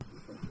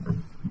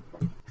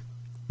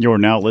You're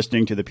now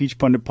listening to the Peach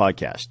Pundit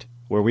Podcast,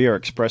 where we are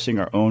expressing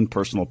our own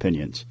personal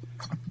opinions.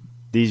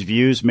 These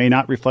views may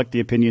not reflect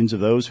the opinions of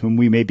those whom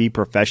we may be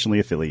professionally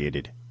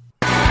affiliated.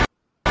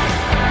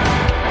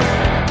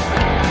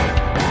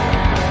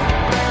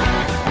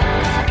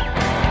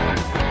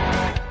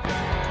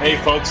 Hey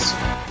folks,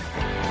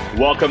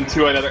 welcome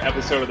to another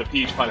episode of the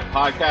Peach Pundit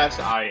Podcast.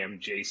 I am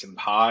Jason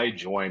Pye,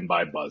 joined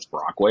by Buzz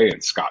Brockway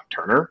and Scott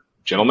Turner.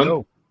 Gentlemen.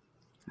 Yo.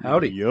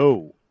 Howdy.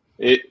 Yo.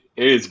 It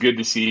is good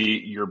to see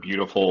your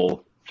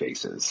beautiful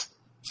faces.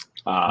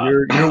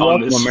 You're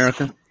welcome,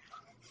 America.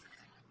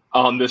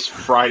 On this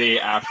Friday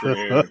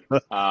afternoon.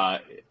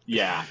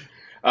 Yeah.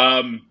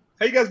 How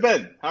you guys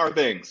been? How are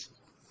things?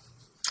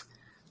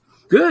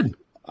 Good.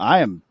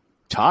 I am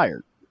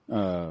tired.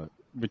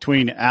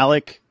 Between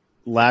Alec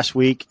last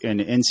week and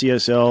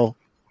NCSL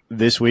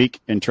this week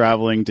and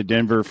traveling to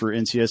Denver for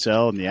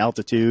NCSL and the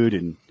altitude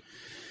and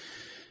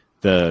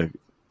the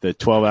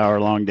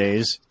 12-hour long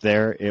days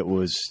there, it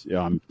was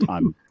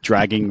I'm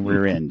dragging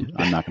rear end.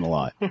 I'm not going to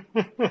lie.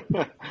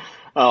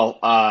 Well,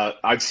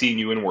 I've seen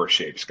you in worse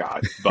shape,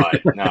 Scott, but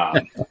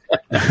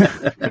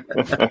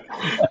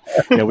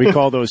yeah, we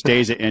call those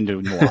days at end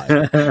of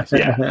July.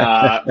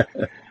 Yeah.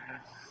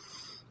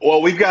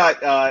 Well, we've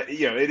got,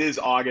 it is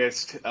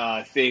August.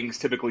 Things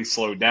typically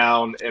slow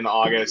down in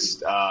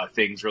August.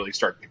 Things really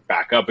start to pick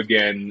back up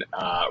again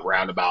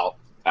roundabout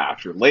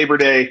after Labor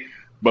Day.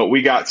 But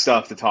we got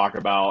stuff to talk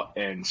about.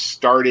 And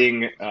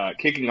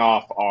kicking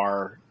off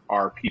our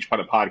Peach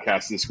Pundit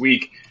Podcast this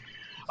week,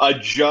 a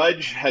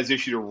judge has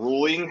issued a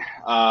ruling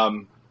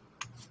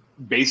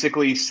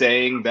basically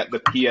saying that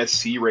the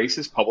PSC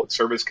races, Public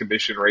Service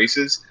Commission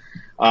races,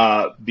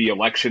 the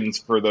elections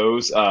for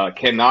those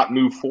cannot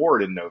move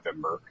forward in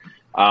November,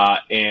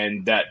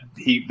 and that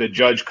the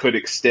judge could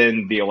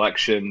extend the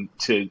election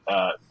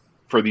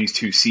for these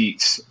two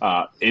seats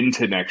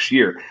into next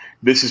year.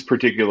 This is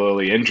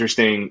particularly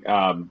interesting.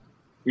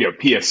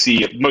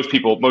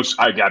 PSC,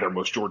 I gather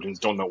most Georgians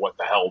don't know what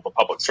the hell the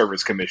Public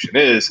Service Commission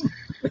is,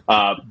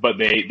 but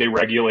they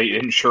regulate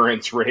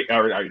insurance rates,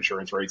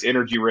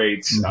 energy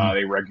rates. Mm-hmm.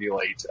 They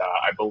regulate,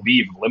 I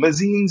believe,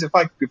 limousines, if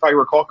I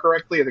recall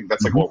correctly. I think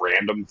that's like a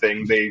random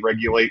thing they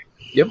regulate.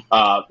 Yep.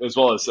 As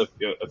well as a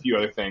few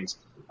other things.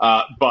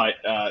 But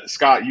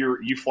Scott,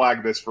 you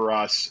flagged this for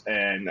us,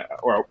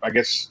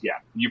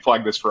 you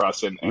flagged this for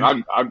us, and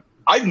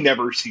I've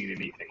never seen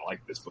anything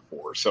like this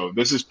before, so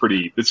this is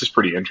pretty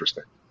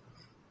interesting.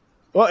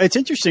 Well, it's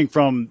interesting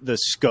from the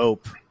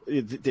scope.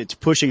 It's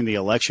pushing the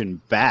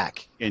election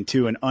back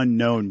into an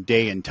unknown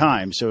day and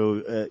time.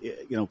 So,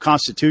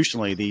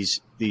 constitutionally,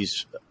 the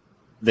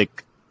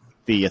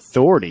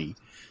authority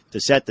to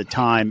set the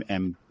time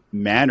and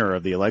manner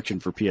of the election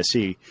for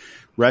PSC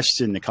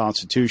rests in the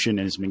Constitution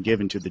and has been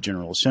given to the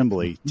General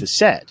Assembly to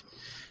set.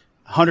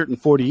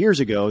 140 years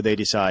ago, they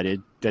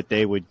decided that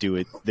they would do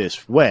it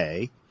this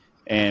way.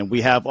 And we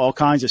have all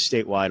kinds of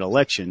statewide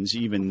elections,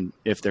 even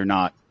if they're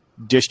not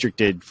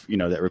districted,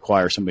 that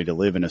require somebody to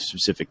live in a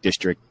specific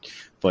district.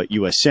 But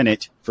U.S.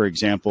 Senate, for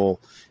example,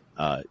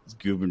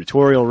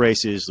 gubernatorial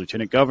races,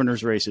 lieutenant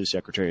governor's races,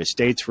 secretary of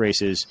state's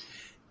races,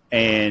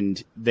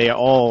 and they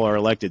all are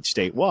elected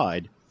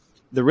statewide.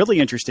 The really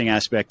interesting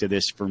aspect of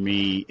this for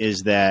me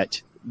is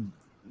that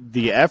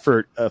the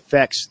effort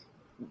affects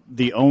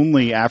the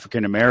only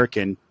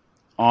African-American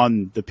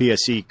on the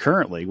PSC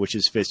currently, which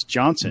is Fitz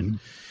Johnson. Mm-hmm.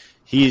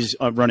 He's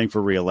running for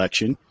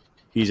re-election.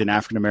 He's an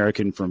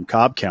African-American from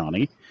Cobb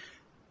County.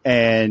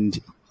 Or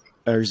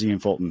is he in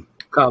Fulton?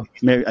 Cobb.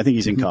 I think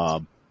he's in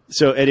Cobb.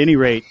 So at any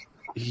rate,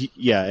 he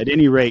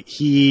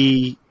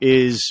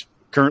is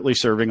currently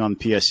serving on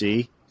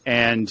PSC.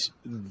 And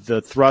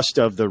the thrust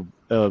of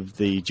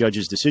the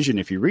judge's decision,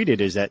 if you read it,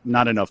 is that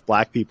not enough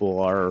black people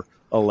are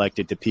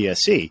elected to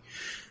PSC.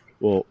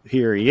 Well,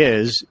 here he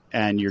is,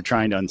 and you're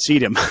trying to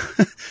unseat him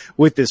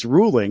with this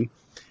ruling,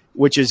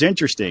 which is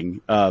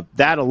interesting,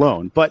 that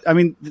alone. But I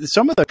mean,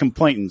 some of the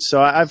complainants.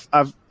 So I've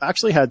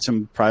actually had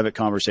some private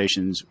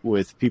conversations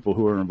with people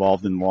who are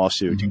involved in the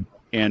lawsuit, mm-hmm.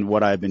 and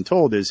what I've been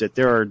told is that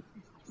there are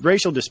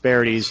racial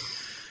disparities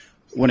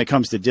when it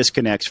comes to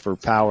disconnects for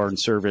power and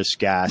service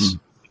gas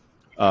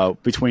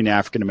between the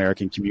African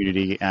American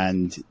community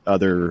and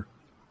other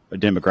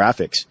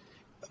demographics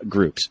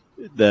groups.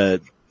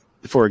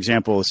 For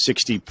example,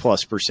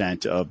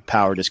 60+% of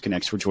power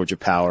disconnects for Georgia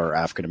Power are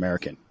African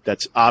American.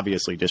 That's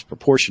obviously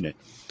disproportionate.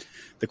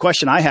 The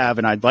question I have,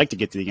 and I'd like to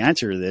get to the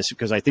answer to this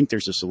because I think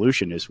there's a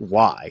solution, is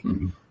why,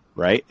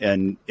 right?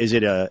 And is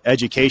it a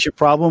education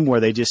problem where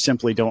they just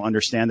simply don't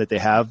understand that they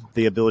have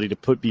the ability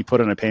to be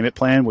put on a payment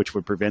plan, which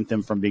would prevent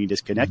them from being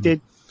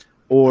disconnected?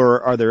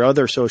 Or are there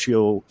other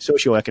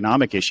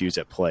socioeconomic issues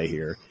at play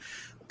here?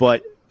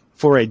 But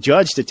for a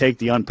judge to take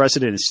the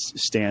unprecedented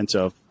stance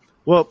of,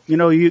 well,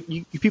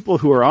 you people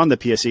who are on the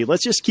PSC,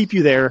 let's just keep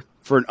you there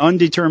for an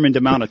undetermined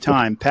amount of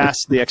time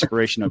past the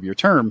expiration of your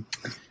term,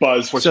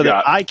 Buzz, so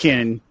that I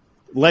can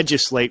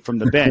legislate from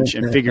the bench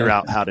and figure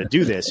out how to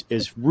do this,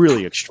 is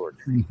really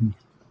extraordinary.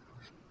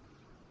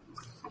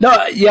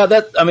 No, yeah,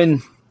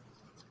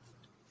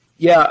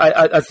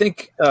 I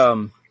think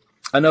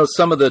I know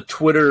some of the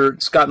Twitter,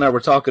 Scott and I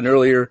were talking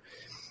earlier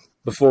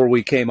before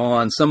we came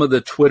on, some of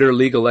the Twitter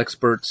legal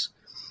experts,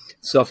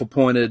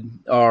 self-appointed,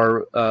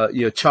 are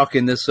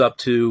chalking this up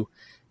to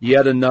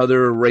yet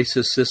another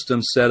racist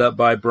system set up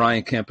by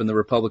Brian Kemp and the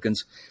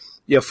Republicans.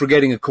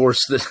 Forgetting, of course,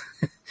 that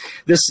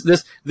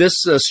this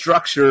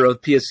structure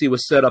of PSC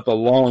was set up a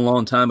long,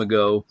 long time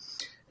ago,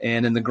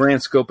 and in the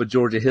grand scope of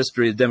Georgia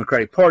history, the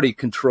Democratic Party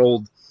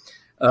controlled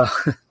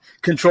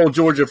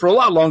Georgia for a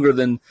lot longer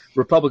than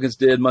Republicans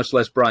did, much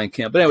less Brian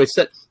Kemp. But anyway,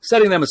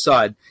 setting them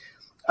aside,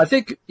 I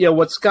think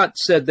what Scott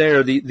said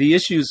there, the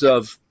issues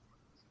of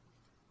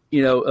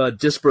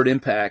disparate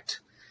impact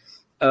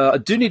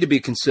do need to be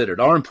considered.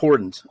 Are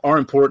important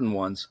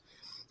ones.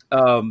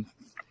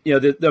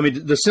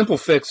 The simple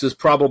fix is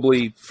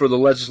probably for the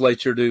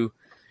legislature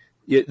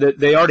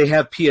they already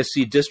have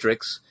PSC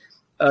districts.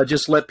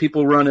 Just let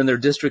people run in their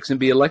districts and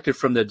be elected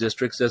from their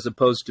districts, as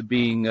opposed to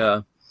being,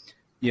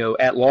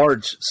 at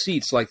large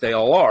seats like they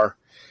all are.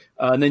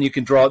 And then you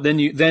can then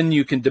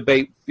you can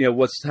debate,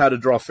 how to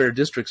draw fair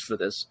districts for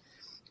this.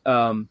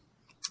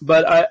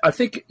 But I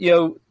think,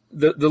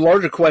 the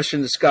larger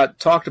question that Scott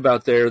talked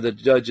about there, that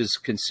the judge is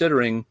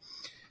considering,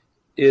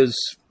 is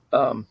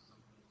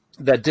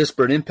that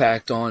disparate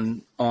impact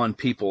on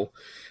people.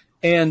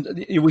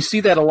 And we see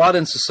that a lot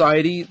in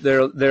society.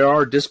 There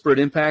are disparate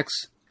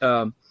impacts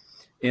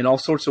in all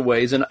sorts of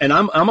ways. And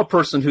I'm a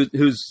person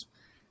who's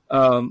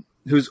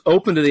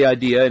open to the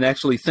idea and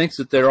actually thinks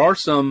that there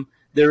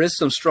is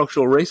some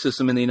structural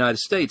racism in the United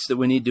States that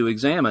we need to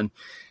examine.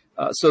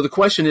 So the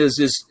question is,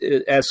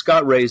 as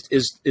Scott raised,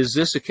 is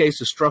this a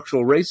case of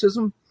structural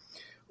racism,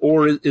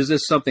 or is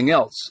this something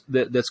else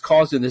that's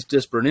causing this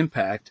disparate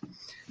impact?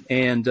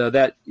 And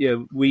that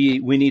we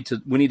need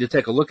to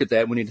take a look at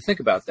that. We need to think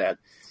about that.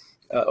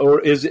 Or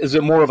is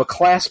it more of a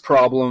class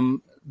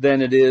problem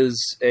than it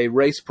is a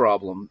race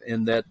problem,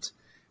 in that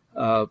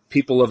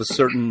people of a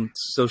certain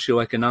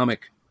socioeconomic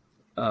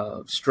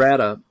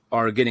strata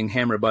are getting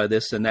hammered by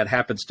this, and that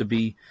happens to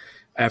be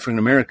African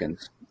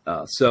Americans.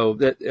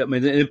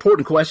 The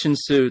important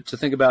questions to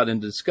think about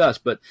and discuss.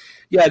 But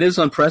yeah, it is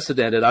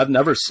unprecedented. I've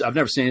never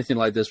seen anything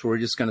like this, where we're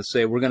just going to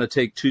say we're going to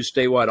take 2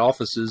 statewide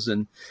offices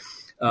and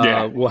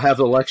we'll have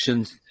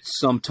elections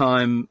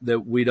sometime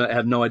that we don't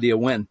have no idea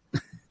when.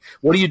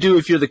 What do you do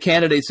if you're the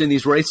candidates in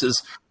these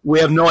races? We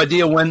have no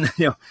idea when.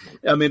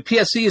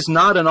 PSC is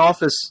not an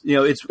office.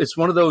 It's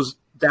one of those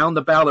down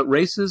the ballot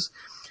races.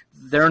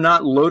 They're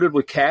not loaded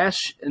with cash.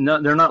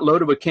 They're not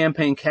loaded with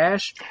campaign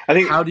cash. I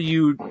think. How do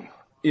you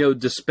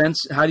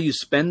dispense? How do you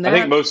spend that?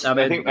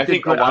 I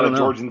think a lot of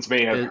Georgians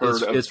may have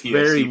heard of PSC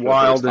very for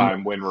wild the first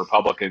time when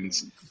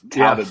Republicans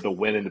touted the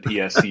win in the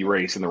PSC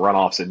race in the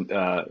runoffs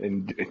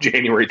in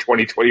January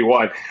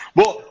 2021.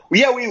 Well,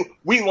 yeah,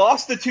 we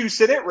lost the 2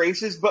 Senate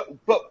races, but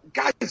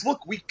guys,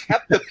 look, we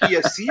kept the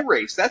PSC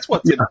race. That's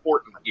what's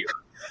important here.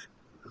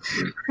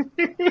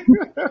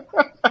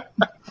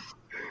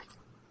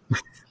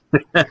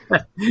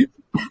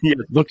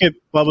 Look at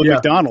Bubba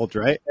McDonald,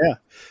 right? Yeah.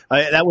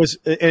 That was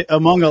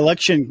among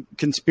election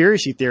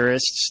conspiracy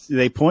theorists.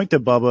 They point to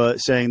Bubba,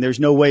 saying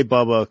there's no way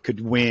Bubba could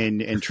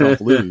win and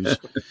Trump lose,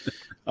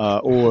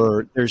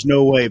 or there's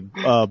no way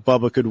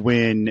Bubba could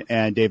win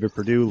and David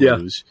Perdue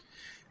lose,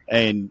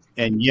 and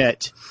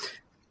yet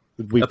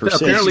we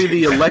persist. Apparently,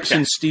 the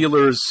election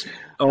stealers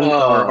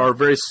are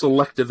very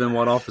selective in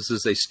what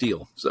offices they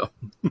steal. So.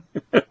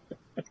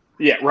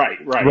 Yeah, right.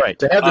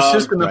 They have the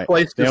system in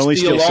place to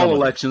steal all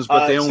elections,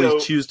 but they only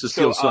choose to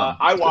steal some.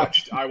 I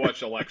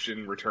watched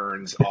election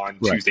returns on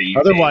Tuesday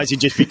evening. Otherwise, he'd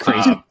just be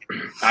crazy.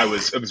 I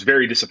was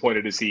very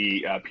disappointed to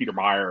see Peter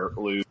Meyer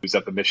lose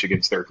up in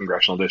Michigan's 3rd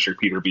congressional district.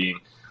 Peter being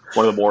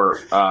one of the more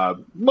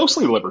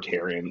mostly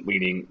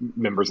libertarian-leaning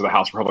members of the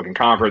House Republican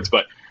Conference,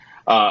 but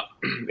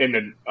and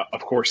then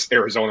of course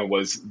Arizona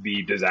was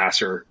the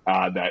disaster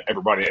that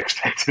everybody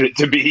expected it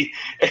to be,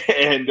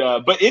 and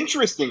but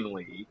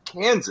interestingly,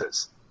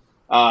 Kansas.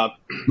 I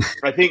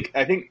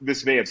think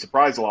this may have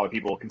surprised a lot of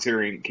people,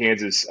 considering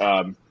Kansas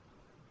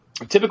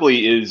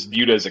typically is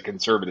viewed as a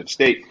conservative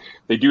state.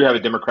 They do have a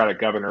Democratic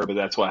governor, but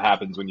that's what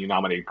happens when you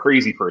nominate a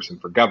crazy person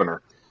for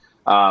governor,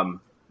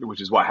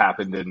 which is what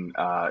happened in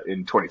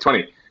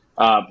 2020.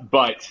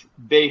 But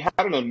they had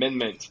an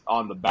amendment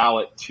on the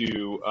ballot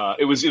to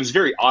it was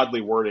very oddly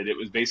worded. It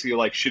was basically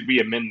like, should we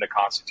amend the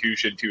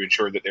Constitution to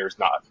ensure that there's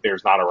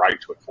not a right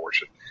to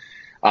abortion?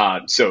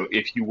 So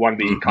if you wanted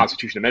the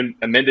Constitution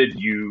amended,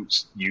 you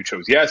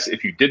chose yes.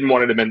 If you didn't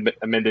want it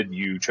amended,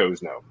 you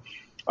chose no.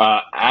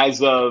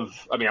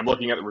 I'm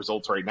looking at the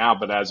results right now,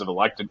 but as of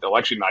election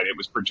night, it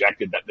was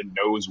projected that the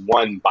no's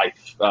won by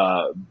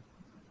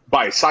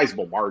a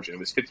sizable margin. It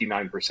was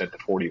 59% to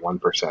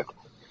 41%.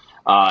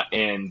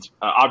 And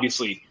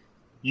obviously,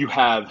 you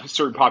have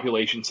certain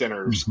population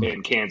centers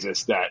in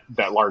Kansas that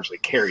largely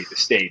carry the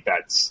state.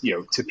 That's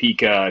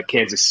Topeka,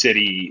 Kansas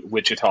City,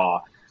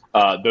 Wichita.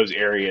 Those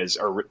areas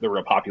are the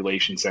real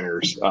population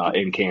centers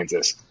in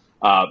Kansas,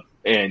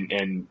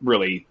 and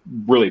really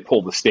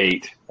pull the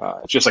state.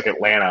 Just like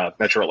Atlanta,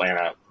 Metro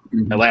Atlanta,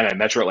 Atlanta and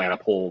Metro Atlanta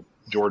pull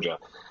Georgia.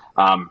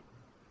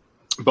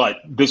 But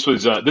this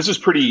is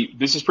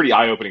pretty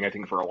eye opening, I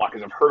think, for a lot,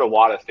 because I've heard a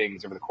lot of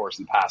things over the course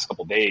of the past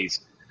couple of days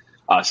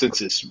since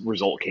this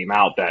result came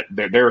out that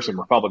there are some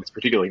Republicans,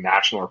 particularly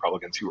national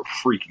Republicans, who are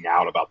freaking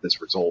out about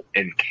this result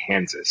in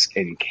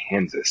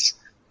Kansas,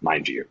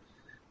 mind you.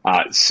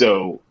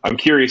 So I'm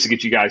curious to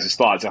get you guys'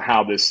 thoughts on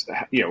how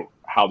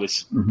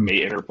this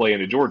may interplay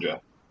into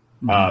Georgia.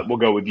 We'll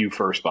go with you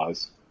first,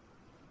 Buzz.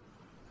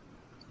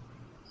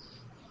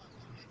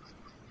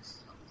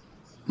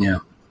 Yeah.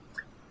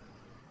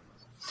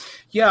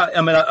 Yeah,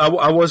 I mean,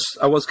 I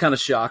was kind of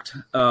shocked,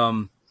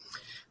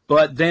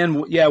 but then,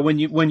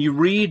 when you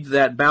read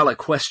that ballot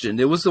question,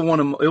 it was one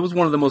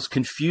of the most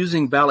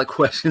confusing ballot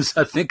questions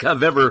I think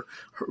I've ever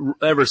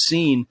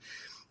seen,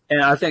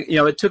 and I think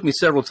it took me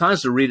several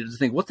times to read it to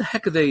think, what the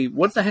heck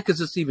is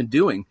this even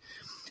doing?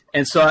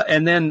 And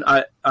then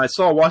I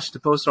saw a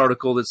Washington Post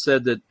article that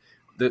said that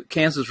the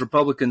Kansas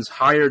Republicans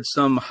hired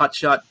some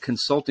hotshot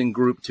consulting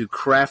group to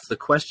craft the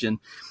question.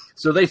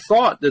 So they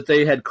thought that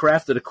they had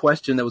crafted a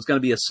question that was going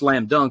to be a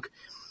slam dunk,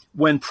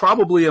 when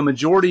probably a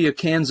majority of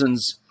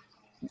Kansans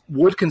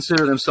would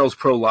consider themselves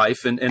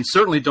pro-life and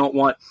certainly don't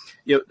want,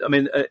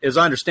 as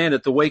I understand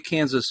it, the way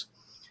Kansas,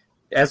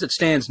 as it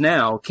stands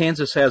now,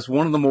 Kansas has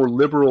one of the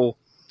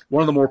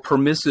more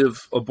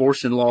permissive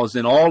abortion laws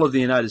in all of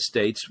the United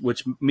States,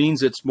 which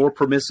means it's more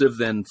permissive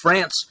than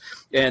France,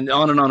 and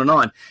on and on and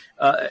on.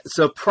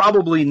 So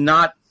probably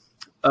not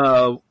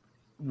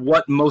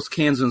what most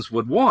Kansans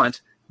would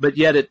want. But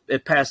yet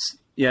it passed,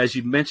 as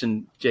you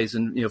mentioned,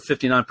 Jason,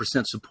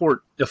 59%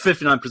 support,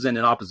 59% in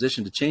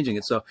opposition to changing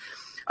it. So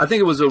I think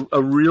it was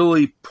a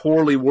really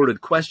poorly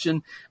worded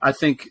question. I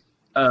think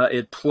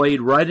it played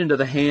right into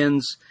the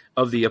hands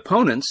of the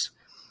opponents,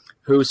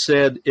 who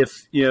said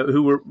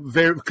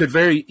could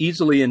very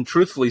easily and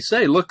truthfully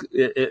say, look,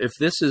 if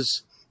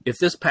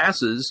this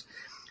passes,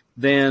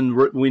 then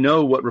we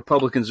know what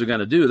Republicans are going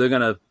to do. They're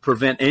going to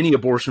prevent any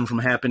abortion from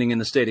happening in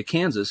the state of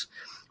Kansas,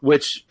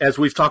 which, as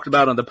we've talked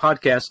about on the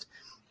podcast,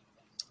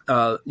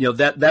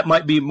 that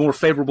might be more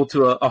favorable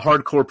to a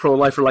hardcore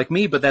pro-lifer like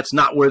me, but that's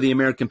not where the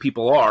American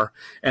people are,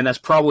 and that's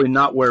probably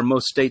not where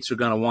most states are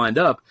going to wind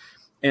up.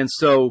 And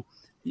so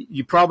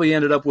you probably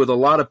ended up with a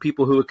lot of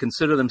people who would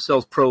consider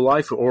themselves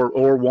pro-life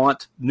or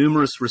want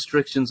numerous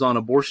restrictions on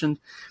abortion.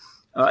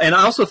 And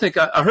I also think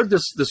I heard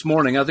this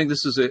morning. I think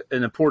this is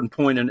an important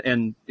point,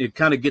 and it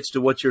kind of gets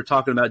to what you're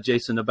talking about,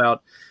 Jason,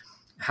 about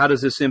how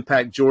does this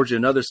impact Georgia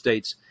and other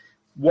states.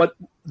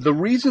 The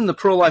reason the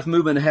pro-life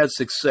movement had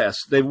success,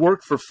 they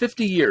worked for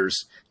 50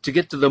 years to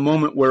get to the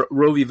moment where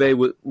Roe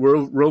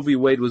v.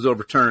 Wade was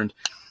overturned,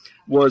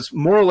 was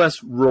more or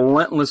less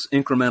relentless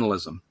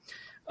incrementalism.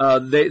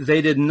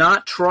 They did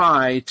not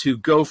try to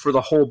go for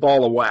the whole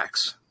ball of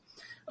wax.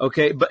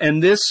 Okay,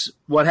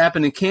 what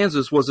happened in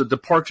Kansas was a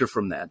departure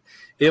from that.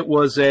 It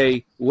was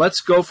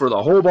let's go for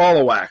the whole ball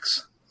of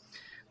wax,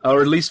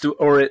 or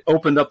it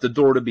opened up the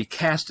door to be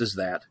cast as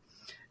that.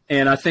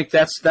 And I think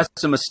that's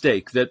a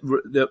mistake,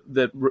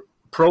 that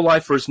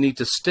pro-lifers need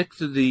to stick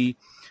to the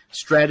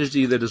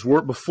strategy that has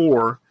worked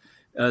before,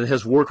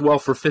 has worked well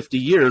for 50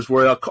 years,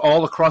 where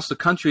all across the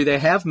country they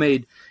have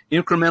made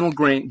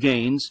incremental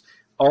gains.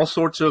 All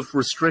sorts of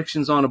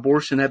restrictions on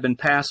abortion have been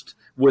passed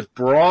with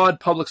broad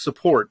public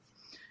support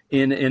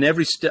in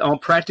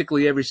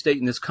practically every state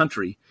in this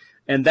country.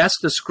 And that's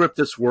the script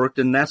that's worked,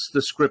 and that's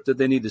the script that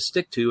they need to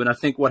stick to. And I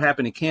think what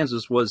happened in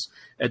Kansas was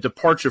a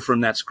departure from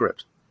that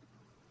script.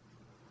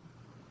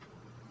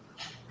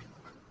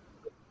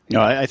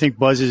 I think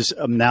Buzz's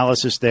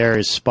analysis there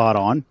is spot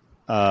on.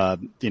 I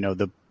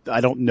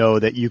don't know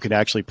that you could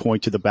actually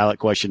point to the ballot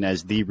question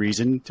as the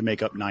reason to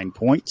make up 9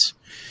 points.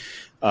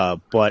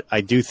 But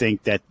I do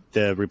think that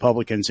the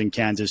Republicans in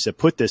Kansas that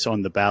put this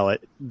on the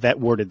ballot, that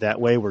worded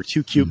that way, were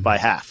too cute by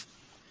half.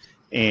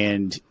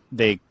 And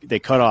they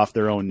cut off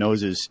their own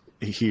noses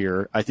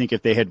here. I think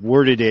if they had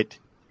worded it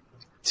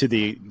to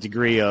the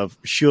degree of,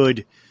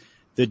 should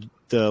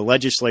the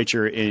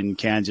legislature in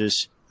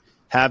Kansas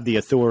have the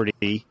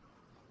authority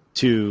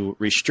to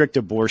restrict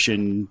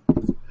abortion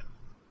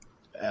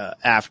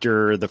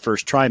after the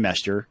first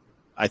trimester,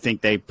 I think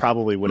they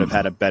probably would have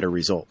had a better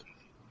result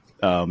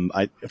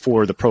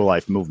for the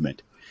pro-life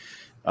movement.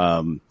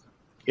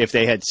 If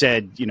they had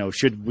said,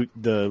 should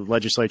the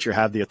legislature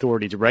have the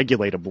authority to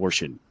regulate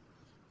abortion,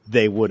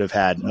 they would have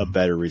had a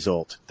better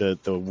result. The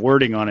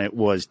wording on it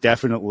was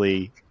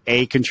definitely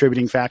a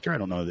contributing factor. I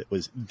don't know that it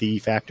was the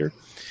factor.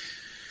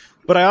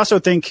 But I also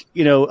think,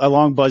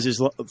 along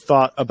Buzz's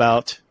thought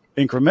about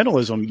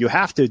incrementalism, you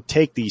have to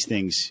take these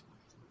things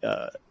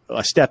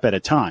a step at a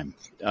time.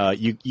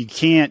 You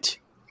can't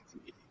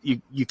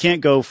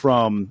go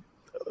from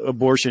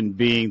abortion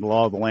being the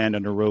law of the land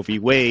under Roe v.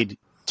 Wade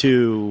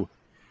to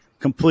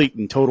complete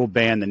and total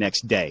ban the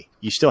next day.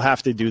 You still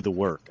have to do the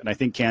work. And I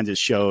think Kansas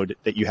showed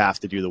that you have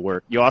to do the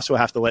work. You also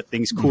have to let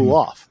things cool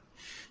off.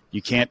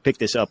 You can't pick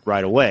this up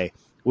right away.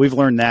 We've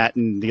learned that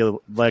in the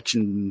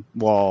election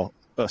law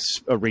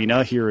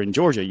arena here in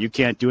Georgia. You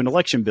can't do an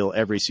election bill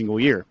every single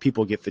year.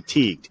 People get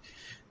fatigued.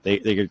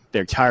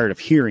 They're tired of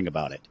hearing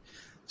about it.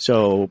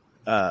 So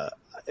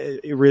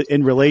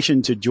in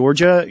relation to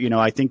Georgia,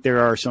 I think there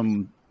are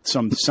some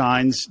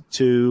signs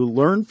to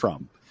learn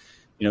from.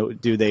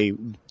 Do they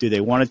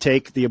want to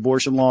take the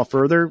abortion law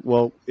further?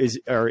 Well,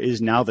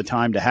 is now the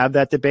time to have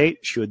that debate?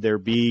 Should there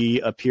be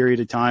a period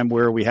of time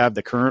where we have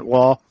the current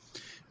law,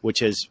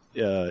 which is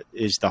the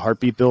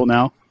heartbeat bill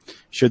now?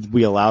 Should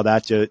we allow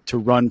that to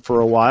run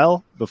for a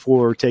while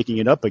before taking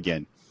it up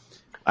again?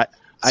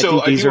 I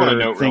think these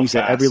are things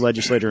that every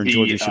legislator in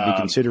Georgia should be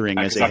considering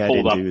as they head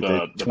into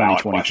the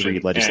 2023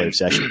 legislative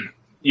session.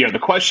 The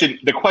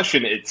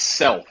question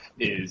itself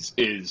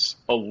is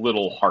a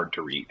little hard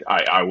to read.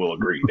 I will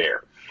agree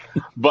there.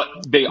 But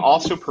they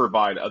also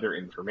provide other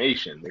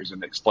information. There's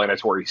an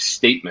explanatory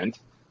statement.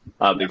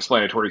 The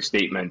explanatory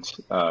statement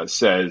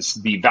says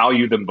the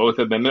value them both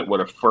amendment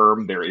would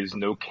affirm there is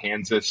no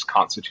Kansas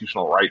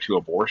constitutional right to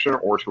abortion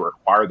or to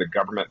require the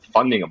government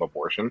funding of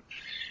abortion,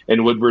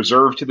 and would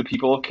reserve to the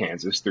people of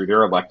Kansas through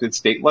their elected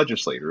state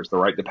legislators the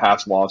right to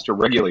pass laws to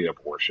regulate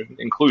abortion,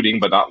 including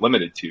but not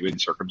limited to in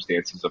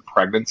circumstances of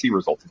pregnancy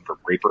resulting from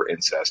rape or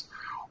incest,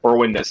 or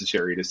when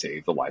necessary to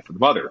save the life of the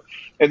mother.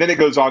 And then it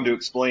goes on to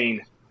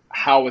explain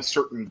how a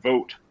certain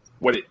vote,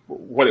 what it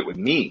would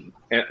mean.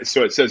 And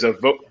so it says a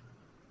vote.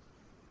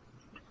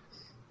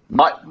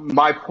 My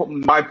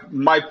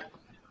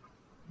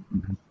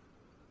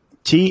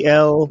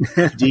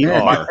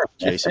TLDR,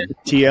 Jason.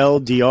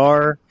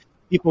 TLDR.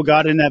 People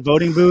got in that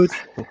voting booth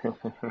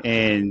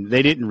and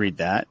they didn't read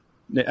that.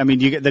 I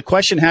mean, the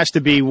question has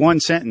to be one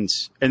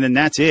sentence and then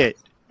that's it.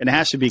 And it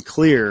has to be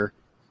clear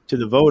to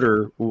the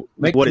voter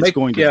what it's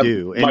going to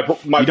do. And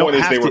my point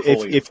is they were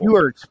fully if you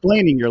are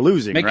explaining, you're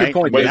losing, Make right? your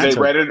point. Whether they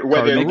read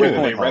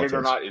it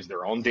or not is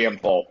their own damn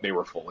fault. They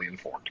were fully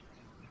informed.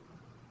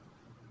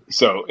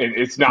 So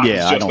it's not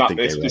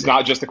it's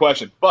not just a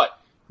question. But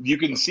you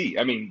can see,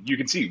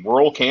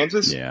 rural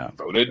Kansas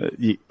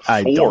voted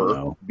for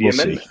the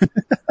amendment.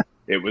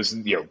 It was,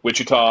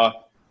 Wichita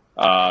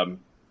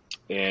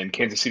and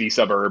Kansas City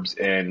suburbs,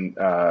 and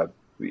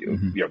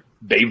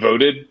they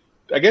voted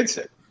against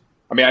it.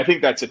 I mean, I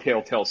think that's a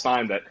telltale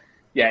sign that,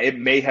 it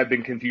may have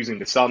been confusing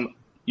to some.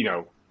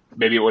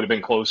 Maybe it would have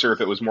been closer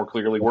if it was more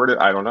clearly worded.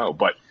 I don't know,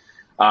 but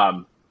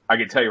I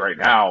can tell you right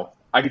now,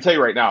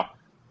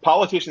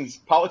 politicians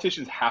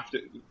have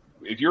to.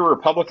 If you're a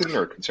Republican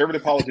or a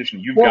conservative politician,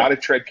 you've got to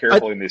tread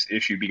carefully in this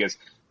issue, because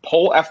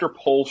poll after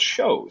poll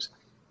shows,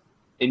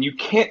 and you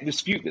can't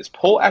dispute this,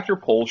 poll after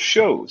poll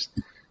shows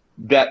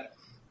that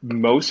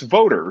most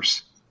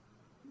voters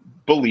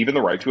believe in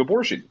the right to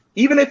abortion.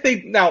 Even if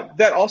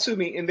that also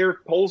means, and their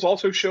polls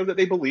also show that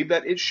they believe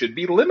that it should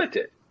be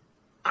limited.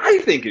 I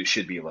think it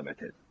should be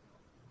limited.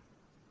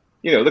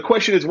 The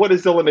question is, what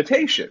is the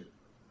limitation?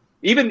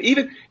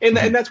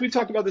 And that's, we've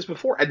talked about this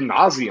before ad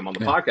nauseum on the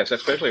podcast,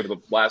 especially over the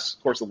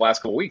course of the last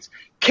couple of weeks.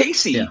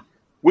 Casey,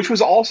 which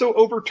was also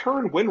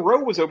overturned when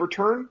Roe was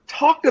overturned,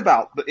 talked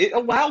about it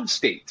allowed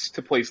states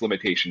to place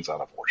limitations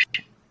on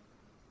abortion.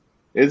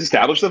 It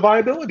established the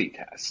viability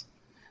test.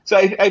 So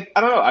I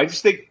don't know. I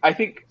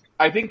think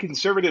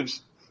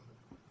conservatives,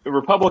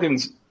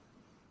 Republicans,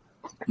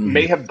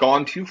 may have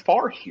gone too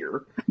far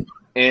here,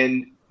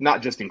 and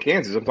not just in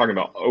Kansas. I'm talking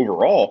about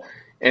overall.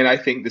 And I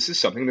think this is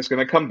something that's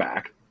going to come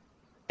back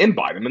and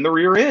bite them in the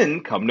rear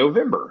end come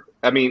November.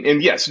 I mean,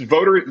 and yes,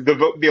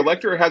 the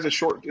electorate has a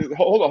short.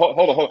 Hold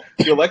on.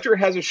 The electorate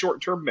has a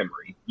short-term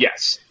memory.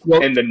 Yes,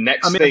 and the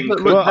next thing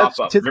could pop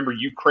up. Remember,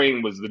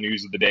 Ukraine was the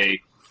news of the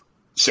day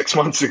 6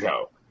 months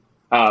ago.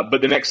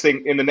 But the next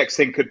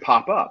thing could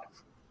pop up.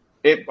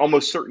 It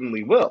almost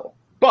certainly will.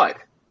 But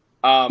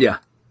Biden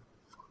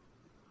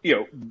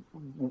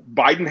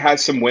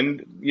has some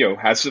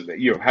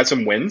has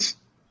some wins,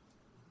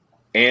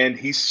 and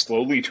he's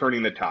slowly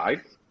turning the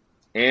tide.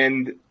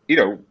 And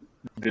the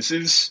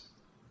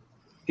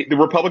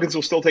Republicans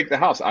will still take the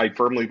House. I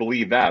firmly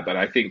believe that, but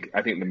I think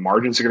the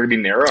margins are going to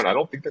be narrow, and I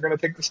don't think they're going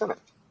to take the Senate.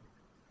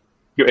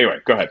 Anyway,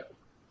 go ahead.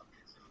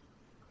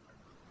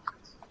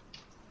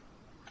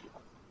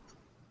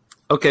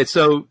 Okay,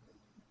 so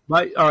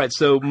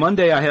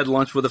Monday I had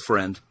lunch with a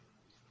friend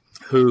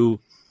who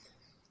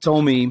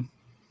told me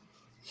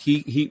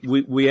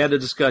we had a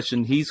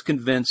discussion. He's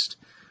convinced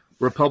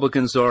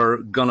Republicans are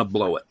gonna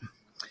blow it,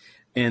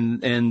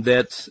 and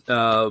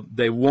that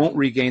they won't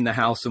regain the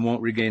House and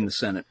won't regain the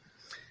Senate.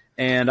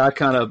 And I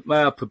kind of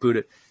poo-pooed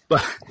it,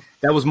 but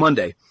that was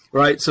Monday,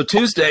 right? So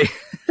Tuesday,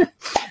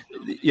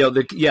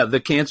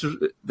 the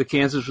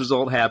Kansas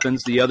result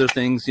happens. The other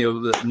things,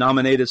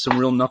 nominated some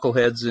real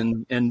knuckleheads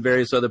in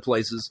various other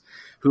places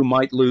who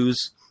might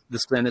lose the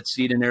Senate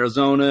seat in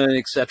Arizona,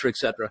 et cetera, et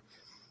cetera.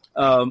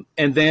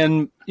 And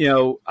then,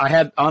 I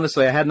had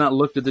not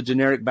looked at the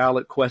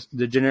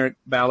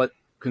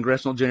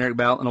congressional generic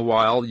ballot in a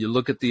while. You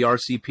look at the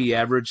RCP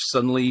average,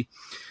 suddenly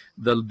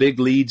the big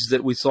leads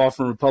that we saw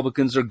from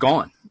Republicans are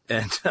gone.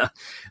 And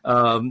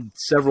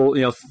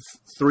several,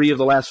 3 of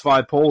the last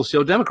 5 polls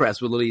show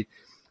Democrats with the lead.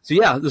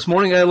 So, this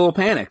morning I got a little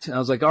panicked. I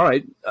was like, all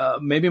right,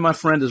 maybe my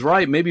friend is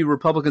right. Maybe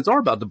Republicans are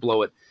about to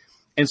blow it.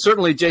 And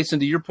certainly, Jason,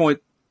 to your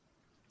point,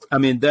 I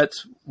mean,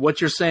 that's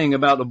what you're saying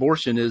about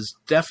abortion is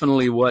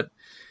definitely what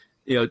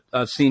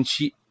I've seen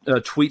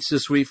tweets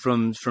this week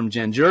from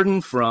Jen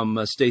Jordan,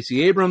 from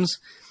Stacey Abrams,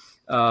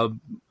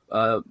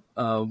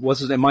 what's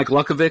his name, Mike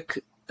Lukovic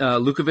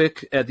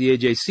at the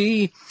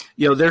AJC.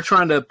 They're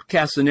trying to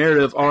cast the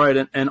narrative. All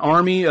right, an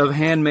army of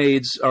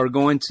handmaids are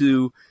going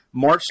to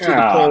march to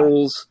the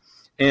polls,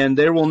 and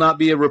there will not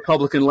be a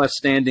Republican left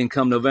standing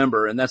come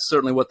November, and that's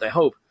certainly what they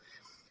hope.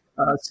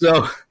 I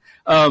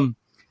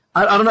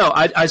don't know.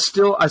 I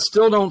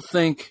still don't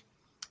think.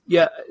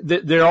 Yeah,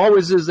 there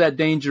always is that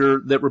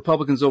danger that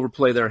Republicans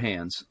overplay their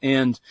hands,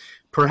 and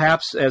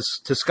perhaps, as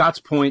to Scott's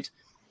point,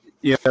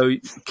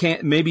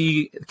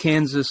 maybe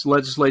Kansas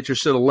legislature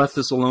should have left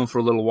this alone for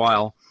a little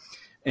while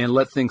and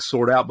let things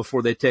sort out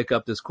before they take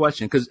up this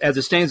question. Because as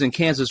it stands in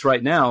Kansas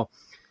right now,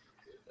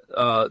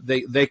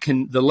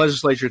 the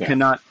legislature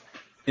cannot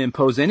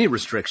impose any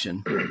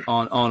restriction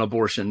on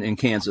abortion in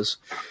Kansas,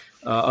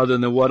 other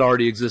than what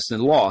already exists in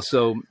law.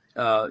 So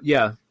but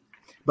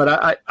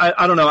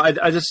I don't know.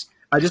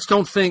 I just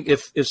don't think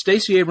if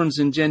Stacey Abrams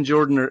and Jen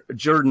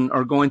Jordan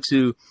are going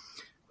to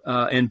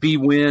and Bee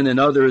Nguyen and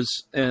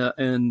others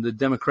in the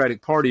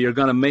Democratic Party are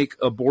going to make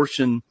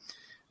abortion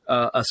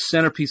a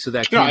centerpiece of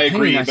that campaign. I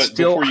agree, but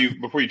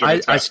before you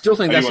jump I still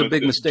think that's a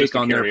big mistake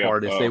on their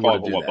part if they were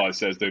to do what that. Buzz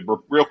says, the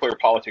Real Clear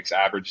Politics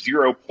average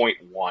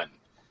 0.1.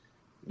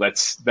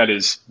 That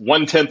is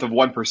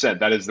 0.1%.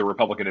 That is the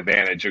Republican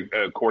advantage,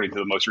 according to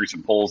the most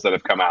recent polls that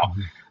have come out.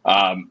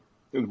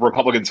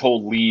 Republicans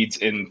hold leads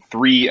in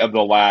 3 of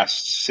the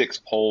last 6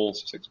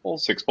 polls.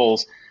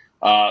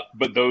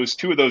 But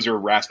two of those are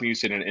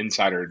Rasmussen and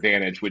Insider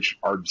Advantage, which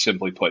are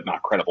simply put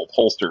not credible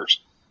pollsters.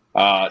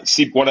 And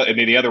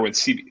the other one,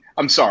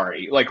 I'm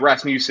sorry, like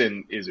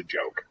Rasmussen is a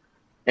joke,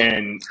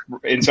 and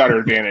Insider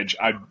Advantage,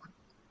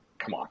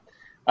 come on.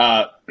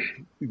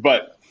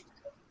 But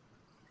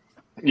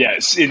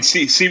yes, in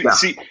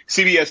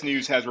CBS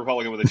News has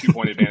Republican with a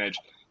 2-point advantage.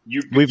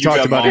 We've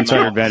talked about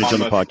Insider Advantage on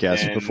the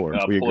podcast before.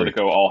 We agree.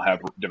 Politico all have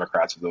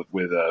Democrats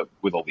with a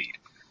lead.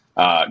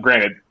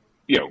 Granted,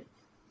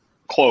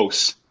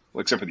 close,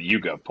 except for the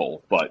YouGov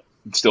poll, but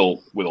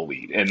still with a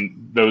lead.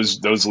 And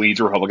those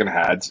leads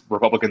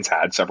Republicans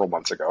had several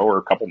months ago, or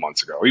a couple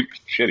months ago,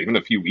 even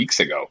a few weeks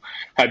ago,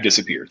 had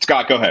disappeared.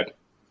 Scott, go ahead.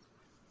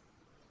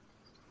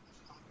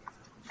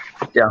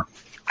 Yeah.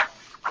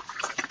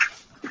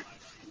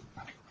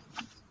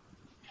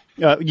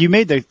 You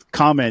made the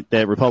comment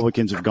that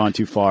Republicans have gone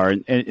too far,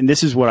 and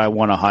this is what I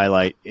want to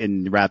highlight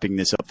in wrapping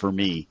this up for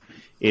me,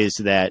 is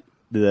that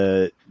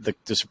the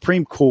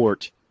Supreme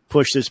Court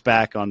pushed this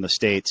back on the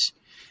states,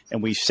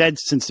 and we've said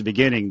since the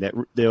beginning that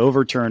the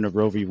overturn of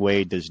Roe v.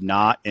 Wade does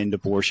not end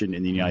abortion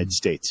in the United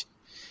States.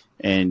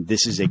 And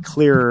this is a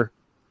clear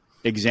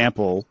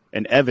example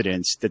and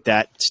evidence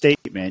that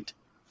statement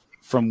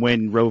from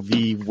when Roe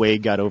v.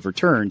 Wade got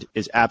overturned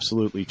is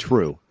absolutely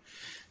true.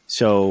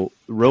 So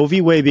Roe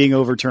v. Wade being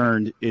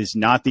overturned is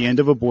not the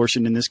end of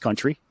abortion in this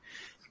country.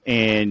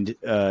 And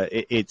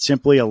it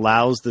simply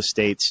allows the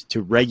states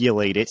to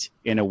regulate it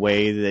in a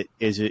way that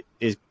is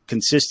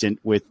consistent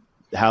with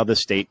how the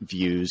state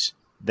views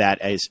that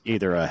as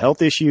either a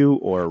health issue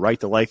or a right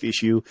to life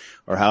issue,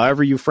 or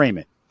however you frame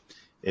it.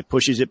 It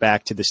pushes it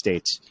back to the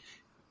states.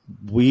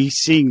 We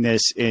seeing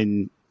this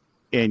in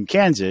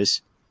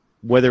Kansas,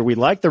 whether we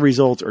like the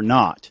result or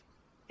not,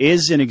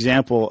 is an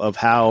example of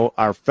how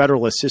our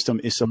federalist system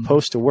is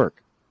supposed to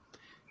work.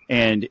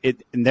 And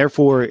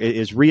therefore it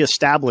is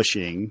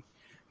reestablishing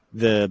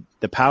the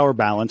power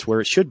balance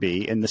where it should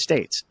be in the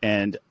states.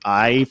 And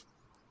I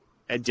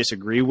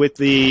disagree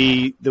with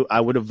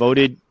I would have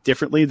voted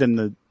differently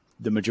than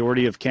the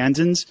majority of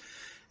Kansans.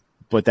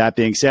 But that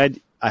being said,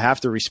 I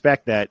have to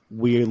respect that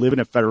we live in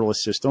a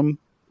federalist system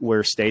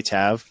where states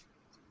have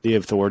the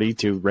authority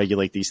to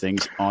regulate these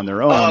things on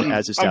their own,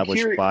 as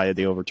established by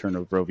the overturn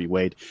of Roe v.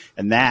 Wade.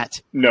 And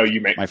that,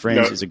 my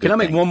friends, is a good thing. Can I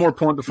make one more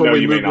point before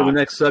we move to the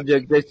next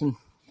subject, Jason?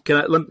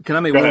 Can I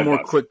make one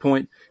more quick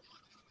point?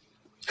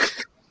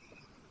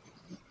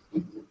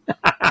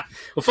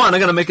 Well, fine. I'm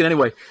going to make it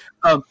anyway.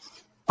 All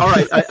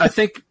right. I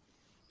think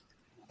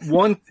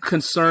one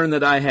concern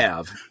that I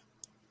have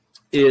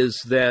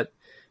is that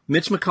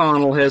Mitch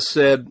McConnell has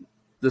said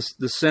the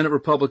Senate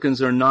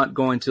Republicans are not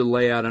going to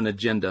lay out an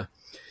agenda.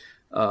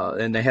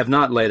 And they have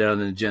not laid out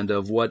an agenda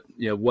of what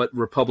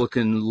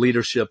Republican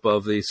leadership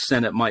of the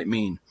Senate might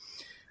mean.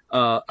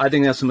 I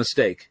think that's a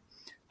mistake.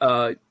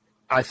 I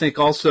think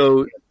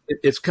also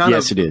it's kind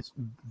of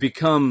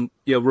become,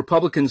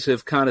 Republicans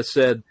have kind of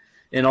said,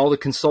 in all the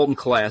consultant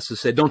classes,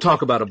 said, don't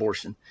talk about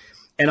abortion.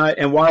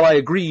 And while I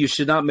agree you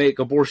should not make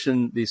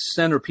abortion the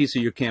centerpiece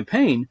of your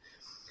campaign,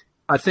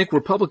 I think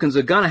Republicans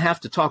are going to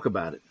have to talk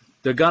about it.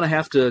 They're going to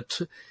have to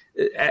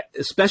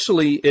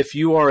especially if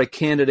you are a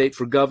candidate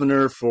for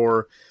governor,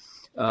 for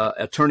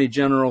attorney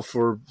general,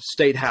 for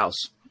state house,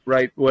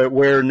 right,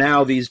 where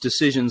now these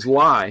decisions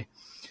lie,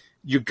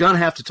 you're going to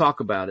have to talk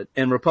about it.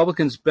 And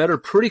Republicans better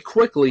pretty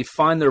quickly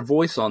find their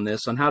voice on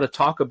this, on how to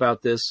talk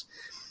about this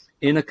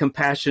in a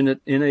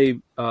compassionate,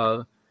 in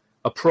a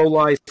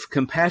pro-life,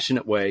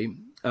 compassionate way,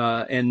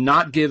 and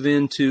not give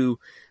in to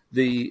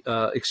the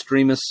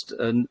extremist,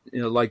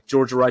 like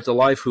Georgia Right to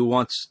Life, who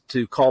wants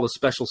to call a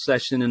special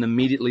session and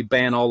immediately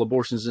ban all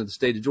abortions in the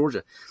state of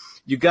Georgia.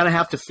 You're going to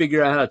have to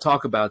figure out how to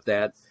talk about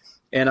that.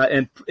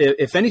 And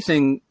if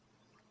anything,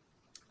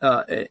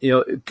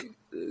 the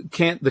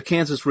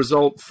Kansas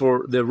result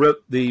for the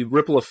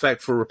ripple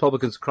effect for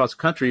Republicans across the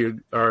country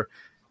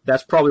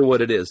that's probably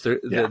what it is.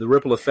 The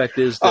ripple effect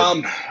is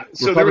that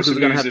Republicans are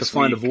going to have to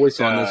find a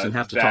voice on this and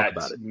have to talk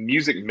about it.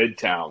 Music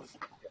Midtown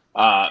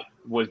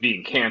was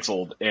being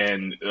canceled,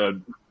 and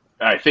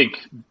I think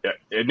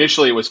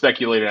initially it was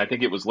speculated. I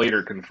think it was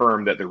later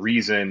confirmed that the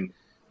reason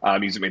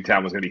Music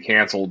Midtown was going to be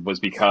canceled was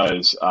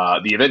because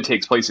the event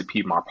takes place at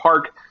Piedmont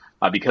Park.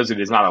 Because it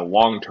is not a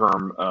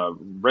long-term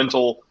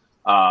rental,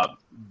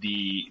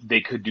 they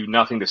could do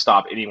nothing to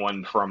stop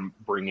anyone from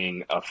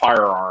bringing a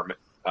firearm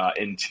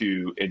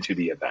into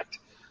the event.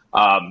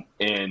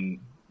 And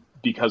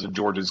because of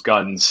Georgia's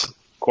guns,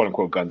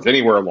 quote-unquote guns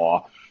anywhere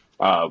law,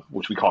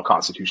 which we call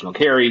constitutional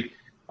carry,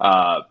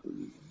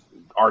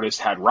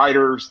 artists had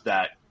riders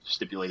that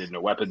stipulated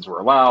no weapons were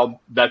allowed.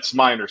 That's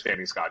my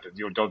understanding, Scott.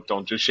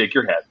 Don't just shake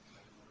your head.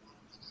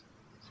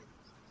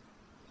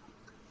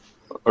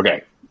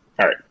 Okay.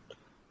 All right.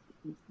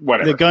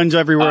 Whatever. The guns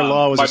everywhere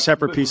law was a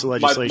separate piece of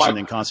legislation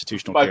than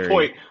constitutional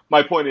carry.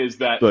 My point is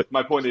that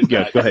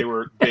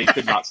they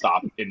could not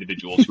stop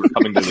individuals who were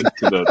coming to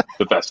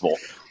the festival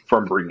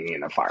from bringing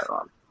in a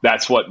firearm.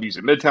 That's what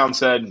Music Midtown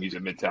said.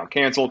 Music Midtown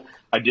canceled.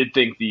 I did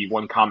think the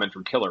one comment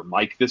from Killer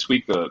Mike this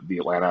week, the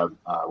Atlanta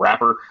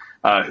rapper,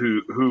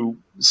 who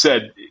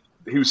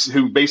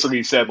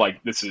basically said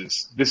like this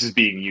is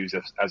being used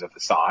as a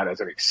facade, as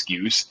an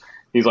excuse.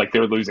 He's like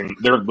they're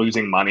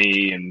losing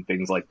money and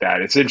things like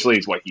that. Essentially,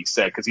 is what he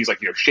said, because he's like,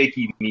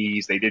 shaky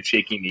knees. They did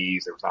shaky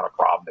knees. There was not a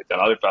problem. They've done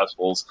other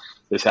festivals.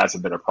 This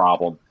hasn't been a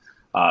problem.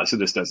 So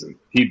this doesn't.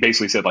 He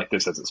basically said like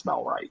this doesn't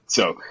smell right.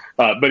 So,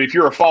 but if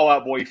you're a Fall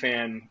Out Boy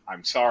fan,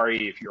 I'm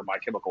sorry. If you're a My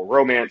Chemical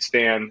Romance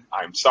fan,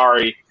 I'm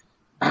sorry.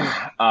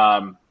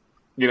 If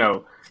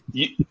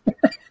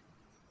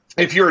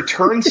you're a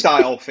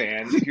Turnstile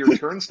fan,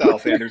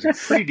 there's a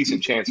pretty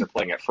decent chance they're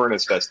playing at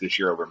Furnace Fest this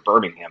year over in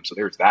Birmingham. So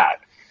there's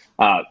that.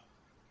 I'm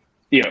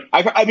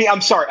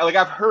sorry. Like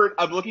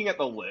I'm looking at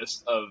the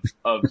list of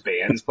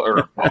bands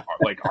or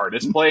like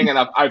artists playing, and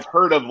I've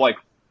heard of like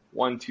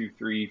 1, 2,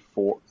 3,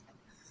 4,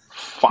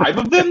 5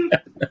 of them.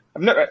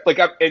 I've never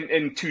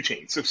and 2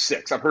 Chainz, so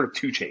 6. I've heard of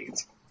 2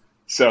 Chainz.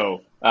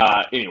 So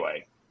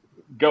anyway,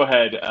 go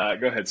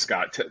ahead,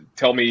 Scott.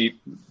 Tell me.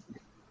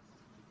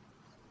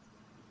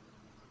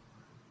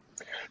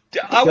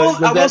 I will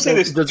say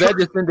this. Does that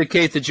just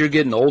indicate that you're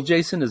getting old,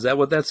 Jason? Is that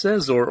what that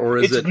says, or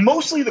is it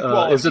mostly the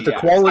quality? Is it the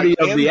quality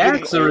of the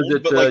acts, or is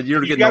it you're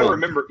getting old?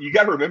 You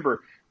got to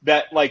remember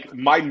that like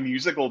my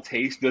musical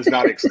taste does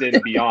not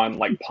extend beyond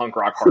like punk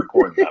rock,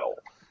 hardcore, and metal.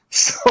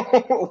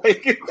 So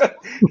like,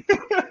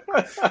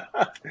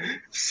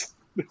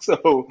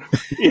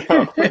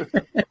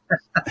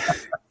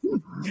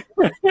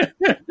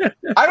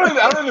 I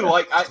don't even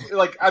like.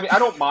 I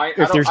don't mind.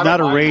 If there's not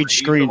a rage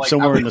screen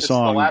somewhere in the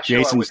song,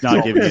 Jason's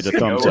not giving you the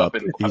thumbs up.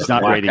 He's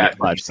not rating it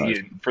 5 stars.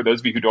 For those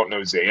of you who don't know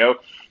Zao,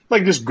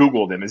 like just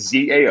Google them. It's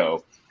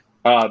ZAO.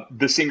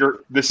 The singer.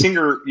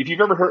 If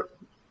you've ever heard,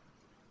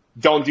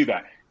 don't do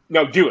that.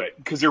 No, do it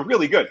because they're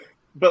really good.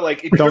 But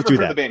like, if you've ever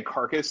heard the band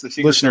Carcass, the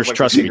singer. Listeners,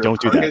 trust me, don't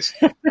do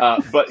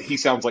that. But he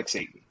sounds like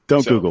Satan.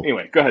 Don't Google.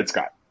 Anyway, go ahead,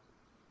 Scott.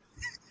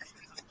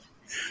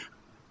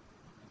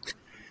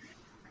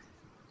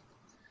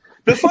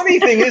 The funny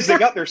thing is, they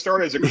got their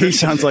start as a Christian. He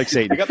sounds like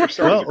Satan. They got their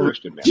start as a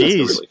Christian, man.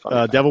 Geez,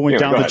 really devil went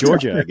down to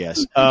Georgia, I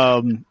guess.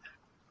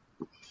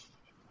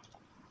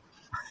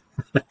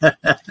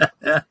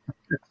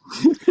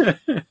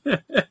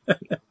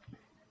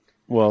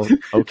 Well,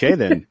 okay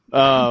then.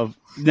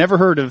 Never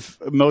heard of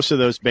most of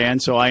those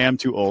bands, so I am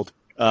too old.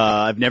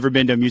 I've never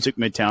been to Music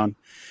Midtown.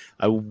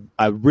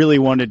 I really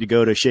wanted to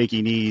go to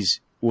Shaky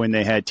Knees when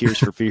they had Tears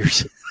for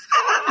Fears.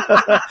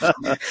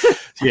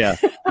 Yeah,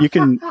 you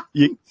can.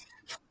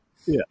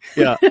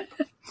 Yeah.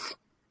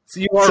 So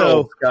you are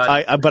old,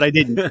 Scott. But I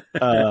didn't.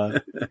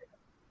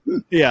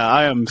 Yeah,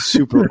 I am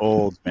super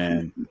old,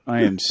 man.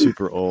 I am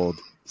super old.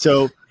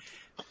 So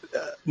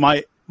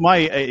my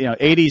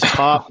 80s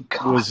pop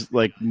was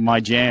like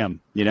my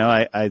jam.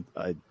 I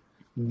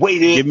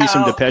waited. Give me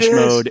some Depeche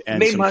Mode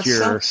and some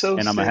Cure,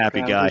 and I'm a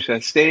happy guy. I wish I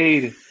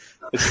stayed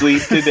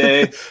asleep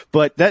today.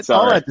 But that's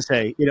all I have to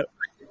say.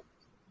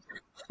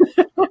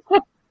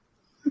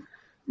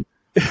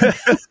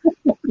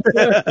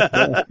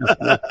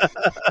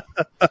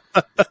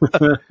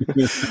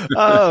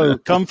 Oh,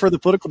 come for the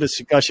political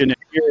discussion and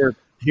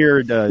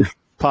hear the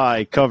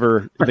Pie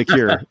cover The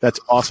Cure. That's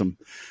awesome.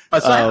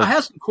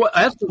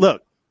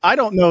 Look, I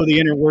don't know the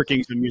inner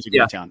workings of Music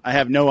Midtown. I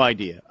have no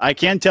idea. I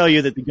can tell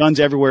you that the Guns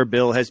Everywhere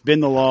bill has been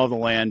the law of the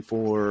land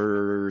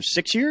for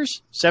 6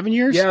 years, 7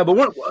 years. Yeah, but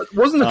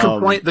wasn't the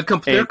complaint?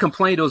 Their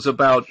complaint was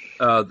about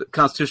the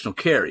constitutional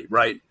carry,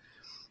 right?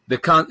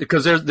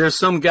 Because there's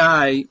some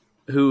guy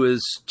who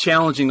is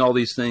challenging all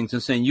these things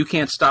and saying, you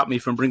can't stop me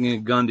from bringing a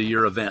gun to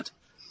your event.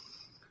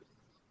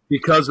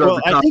 because of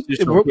the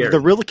constitutional carry.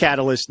 The real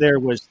catalyst there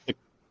was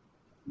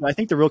I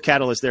think the real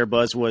catalyst there,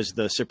 Buzz, was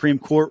the Supreme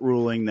Court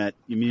ruling that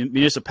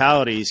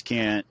municipalities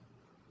can't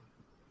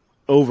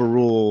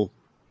overrule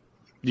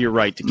your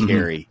right to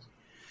carry.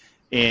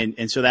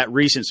 And so that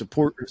recent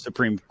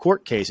Supreme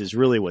Court case is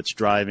really what's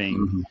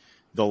driving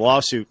the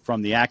lawsuit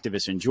from the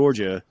activist in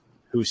Georgia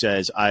who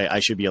says I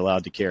should be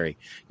allowed to carry.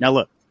 Now,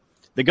 look,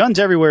 the Guns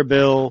Everywhere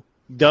bill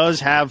does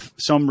have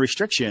some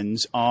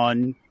restrictions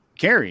on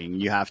carrying.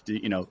 You have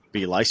to,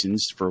 be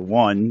licensed for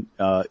one.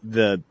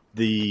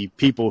 The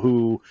people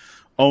who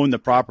own the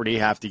property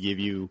have to give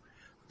you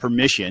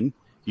permission.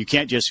 You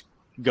can't just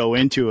go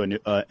into an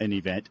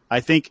event.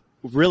 I think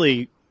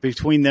really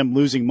between them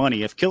losing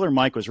money, if Killer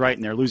Mike was right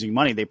and they're losing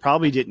money, they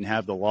probably didn't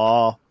have the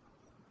law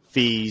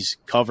fees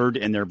covered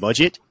in their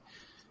budget,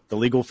 the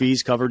legal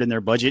fees covered in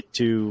their budget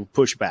to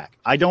push back.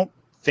 I don't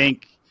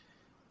think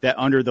that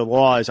under the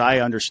law, as I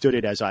understood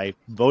it, as I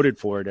voted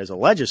for it as a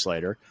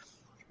legislator,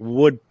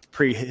 would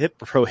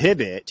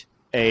prohibit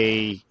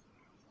a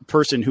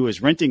person who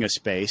is renting a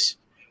space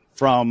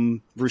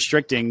from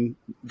restricting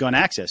gun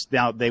access.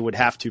 Now, they would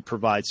have to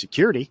provide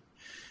security.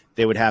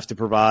 They would have to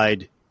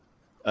provide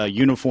a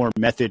uniform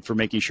method for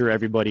making sure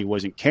everybody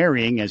wasn't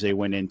carrying as they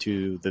went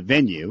into the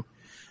venue.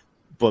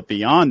 But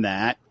beyond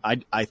that,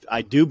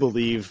 I do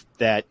believe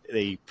that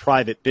a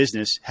private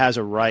business has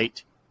a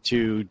right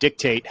to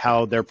dictate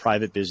how their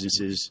private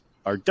businesses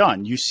are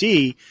done. You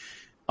see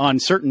on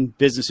certain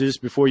businesses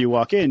before you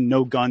walk in,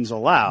 no guns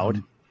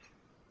allowed.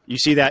 You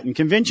see that in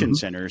convention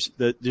centers.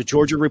 The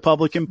Georgia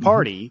Republican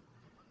Party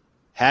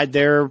had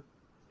their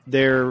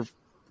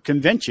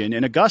convention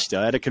in Augusta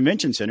at a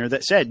convention center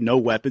that said no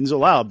weapons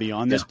allowed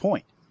beyond this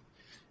point.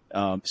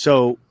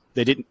 So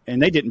they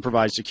didn't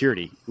provide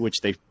security,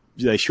 which they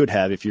should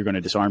have if you're going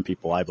to disarm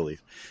people, I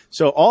believe.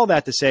 So all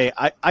that to say,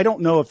 I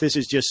don't know if this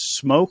is just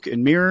smoke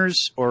and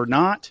mirrors or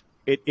not.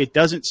 It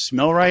doesn't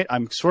smell right.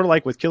 I'm sort of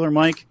like with Killer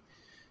Mike.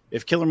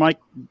 If Killer Mike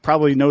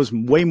probably knows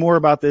way more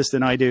about this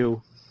than I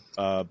do,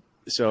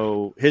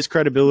 so his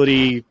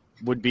credibility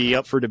would be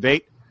up for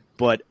debate,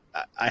 but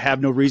I have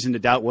no reason to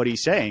doubt what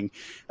he's saying.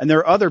 And there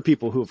are other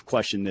people who have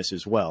questioned this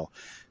as well,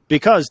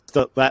 because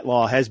that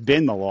law has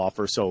been the law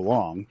for so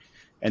long,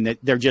 and that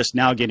they're just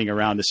now getting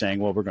around to saying,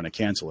 well, we're going to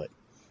cancel it.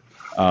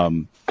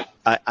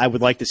 I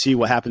would like to see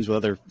what happens with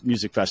other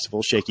music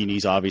festivals. Shaky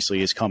Knees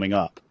obviously is coming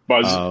up.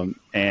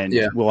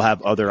 We'll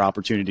have other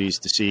opportunities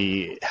to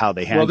see how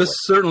they handle it. Well, this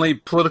is certainly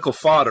political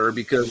fodder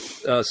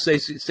because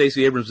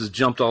Stacey Abrams has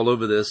jumped all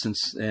over this,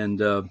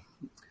 and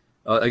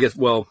I guess,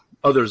 well,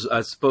 others,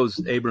 I suppose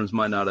Abrams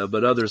might not have,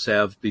 but others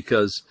have,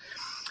 because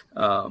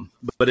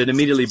but it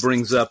immediately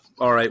brings up,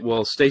 all right,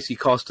 well, Stacey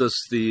cost us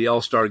the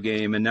All-Star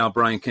game, and now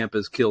Brian Kemp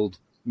has killed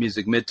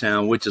Music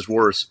Midtown, which is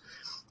worse.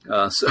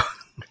 Have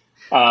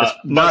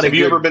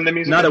you ever been to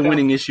Music Not Midtown? A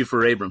winning issue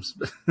for Abrams.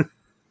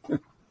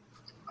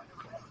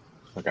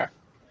 Okay.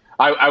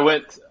 I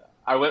went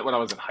when I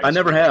was in high school. I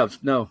never have.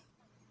 No.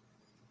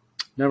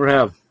 Never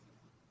have.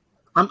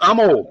 I'm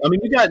old. I mean,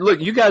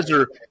 you guys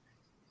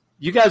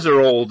are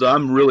old.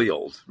 I'm really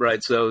old,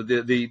 right? So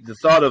the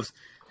thought of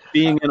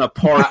being in a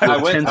park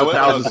with tens of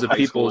thousands of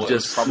people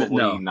just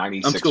probably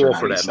 96 I'm too old or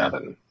for that,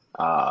 97. man.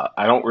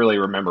 I don't really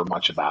remember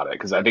much about it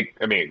because I think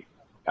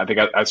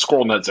I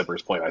scrolled Nut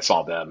Zippers played. I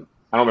saw them.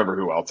 I don't remember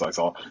who else I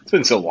saw. It's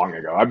been so long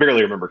ago. I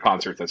barely remember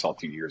concerts I saw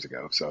 2 years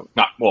ago. So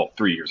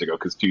 3 years ago,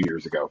 because 2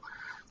 years ago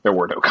there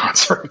were no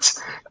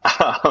concerts.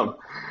 All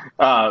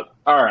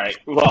right.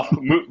 Well,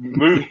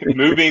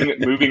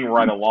 moving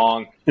right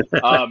along.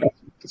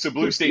 So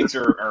blue states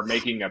are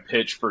making a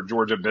pitch for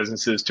Georgia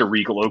businesses to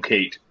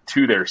relocate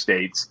to their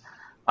states.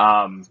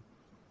 I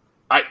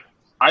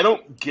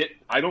don't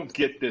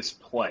get this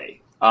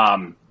play.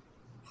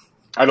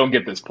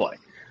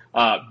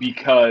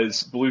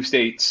 Because blue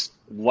states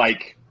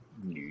like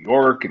New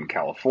York and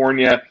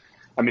California,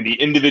 I mean, the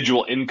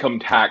individual income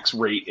tax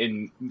rate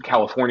in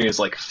California is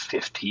like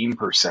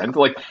 15%.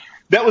 Like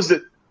that was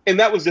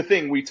the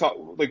thing we talk,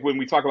 like when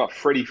we talk about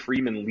Freddie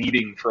Freeman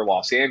leaving for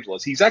Los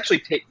Angeles, he's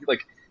actually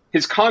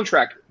his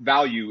contract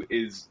value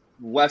is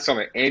less on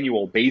an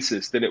annual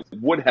basis than it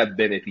would have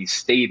been if he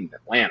stayed in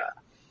Atlanta,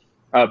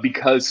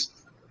 because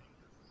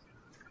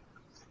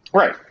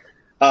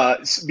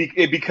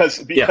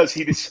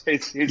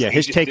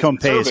his take home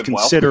pay is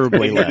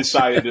considerably less. He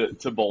decided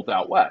to bolt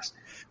out west.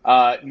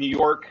 New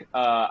York,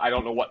 I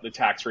don't know what the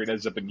tax rate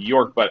is up in New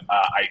York, but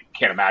I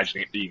can't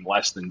imagine it being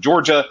less than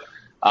Georgia.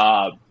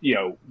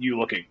 You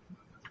look at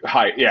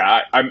high.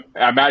 Yeah, I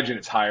imagine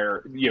it's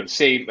higher.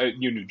 Same.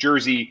 New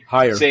Jersey,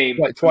 higher. Same.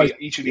 Twice.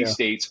 Each of these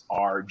states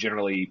are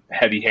generally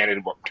heavy-handed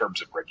in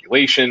terms of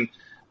regulation.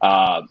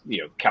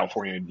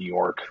 California, New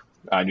York,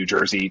 New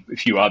Jersey, a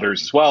few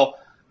others as well.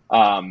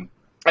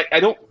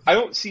 I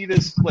don't see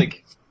this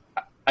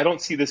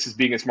as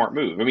being a smart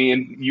move. I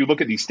mean, you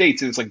look at these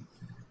states and it's like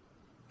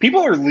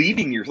people are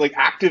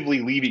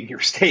actively leaving your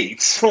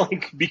states,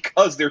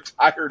 because they're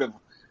tired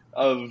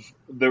of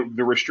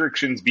the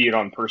restrictions, be it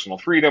on personal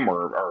freedom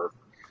or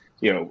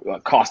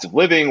cost of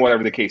living,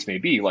 whatever the case may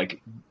be.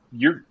 Like,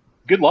 you're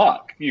good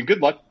luck.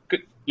 Good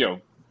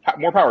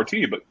more power to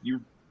you, but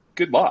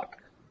good luck.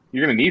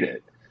 You're going to need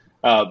it.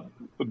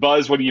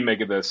 Buzz, what do you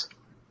make of this?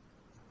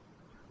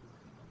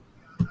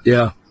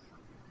 Yeah.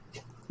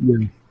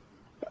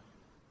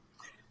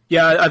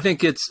 I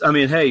think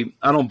hey,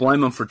 I don't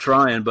blame them for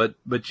trying, but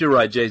you're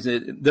right,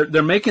 Jason.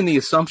 They're making the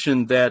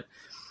assumption that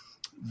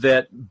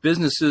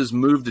businesses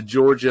move to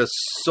Georgia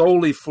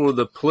solely for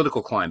the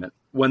political climate,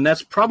 when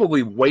that's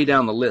probably way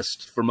down the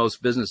list for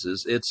most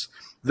businesses. It's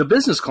the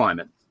business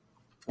climate.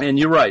 And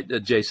you're right,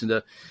 Jason,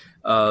 the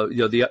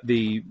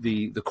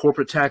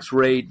corporate tax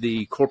rate,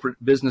 the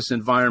corporate business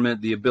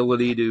environment, the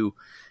ability to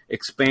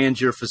expand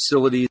your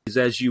facilities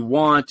as you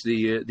want,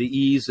 the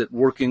ease at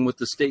working with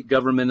the state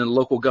government and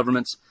local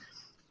governments.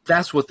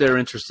 That's what they're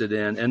interested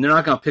in. And they're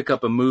not going to pick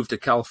up a move to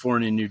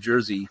California, New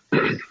Jersey,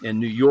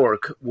 and New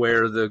York,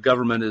 where the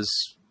government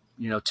is,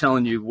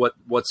 telling you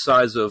what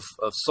size of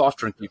soft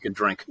drink you can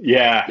drink.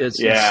 Yeah.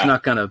 It's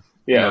not going to.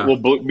 Yeah. Well,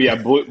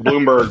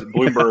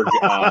 Bloomberg.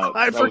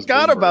 I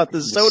forgot about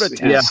the soda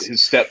tax.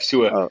 His steps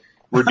to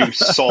reduce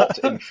salt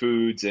in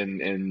foods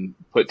and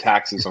put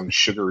taxes on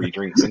sugary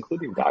drinks,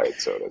 including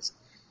diet sodas.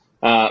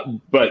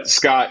 But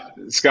Scott,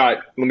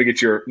 let me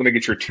get your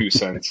 2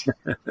 cents.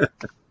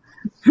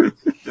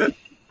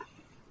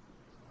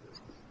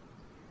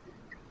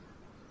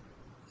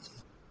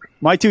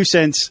 My 2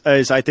 cents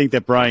is I think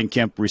that Brian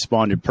Kemp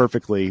responded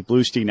perfectly.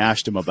 Bluestein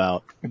asked him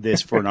about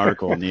this for an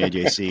article in the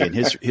AJC, and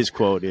his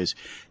quote is,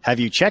 "Have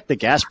you checked the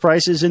gas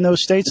prices in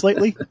those states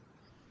lately?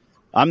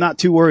 I'm not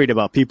too worried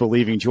about people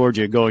leaving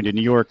Georgia, going to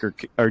New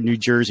York or New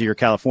Jersey or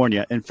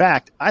California. In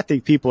fact, I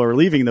think people are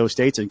leaving those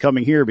states and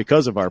coming here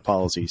because of our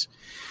policies."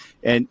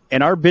 And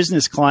our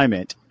business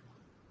climate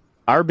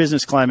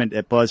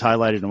that Buzz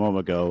highlighted a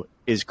moment ago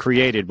is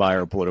created by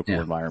our political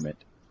environment.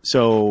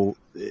 So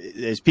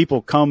as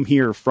people come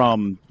here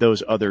from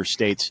those other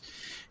states,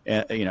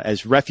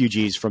 as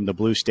refugees from the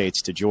blue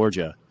states to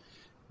Georgia,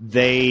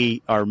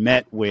 they are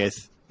met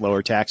with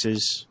lower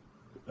taxes,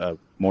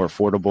 more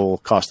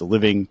affordable cost of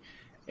living,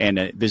 and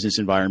a business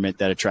environment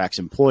that attracts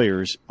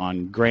employers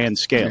on grand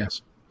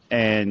scales. Yeah.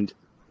 And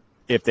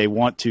if they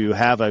want to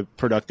have a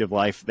productive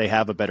life, they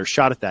have a better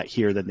shot at that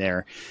here than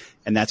there.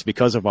 And that's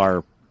because of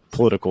our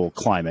political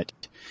climate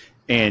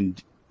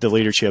and the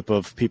leadership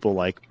of people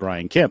like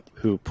Brian Kemp,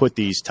 who put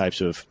these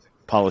types of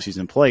policies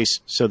in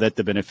place so that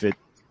the benefit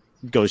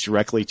goes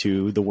directly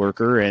to the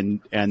worker and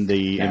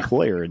the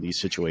employer in these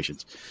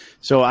situations.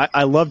 So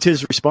I loved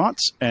his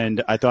response,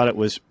 and I thought it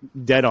was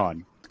dead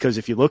on, because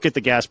if you look at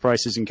the gas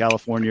prices in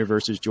California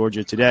versus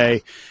Georgia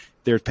today,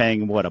 they're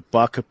paying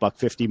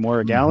 $1.50 more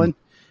a gallon.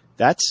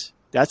 That's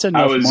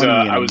enough money in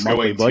a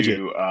monthly budget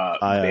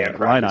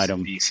line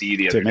item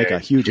to make a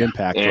huge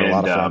impact for a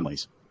lot of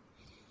families.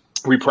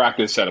 We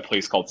practice at a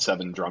place called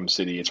Seven Drum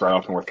City. It's right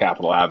off North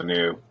Capitol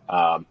Avenue,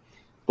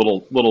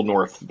 little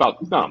north,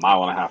 about a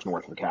mile and a half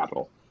north of the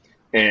Capitol.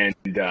 And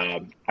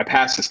I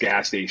passed this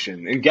gas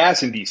station, and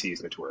gas in DC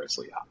is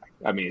notoriously high.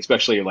 I mean,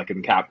 especially like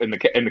in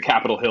the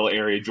Capitol Hill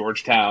area,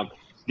 Georgetown,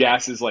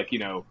 gas is like,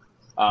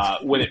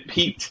 when it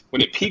peaked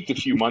a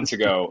few months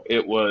ago,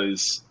 it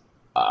was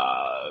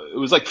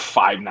like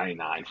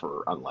 $5.99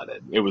 for unleaded.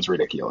 It was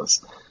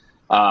ridiculous.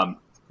 But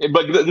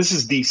this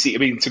is DC. I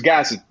mean, so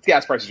gas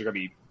prices are going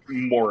to be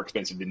more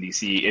expensive in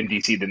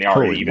DC than they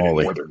are in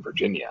Northern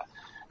Virginia.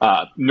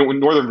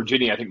 Northern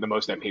Virginia, I think the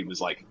most I paid was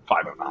like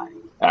 $5.09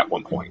 at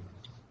one point.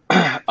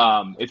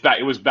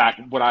 It was back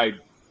when I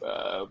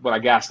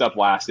gassed up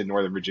last in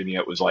Northern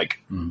Virginia. It was like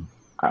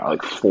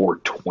like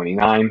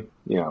 $4.29.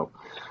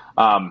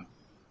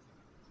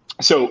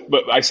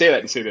 But I say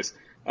that to say this.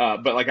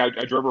 But like I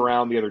drove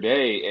around the other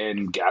day,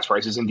 and gas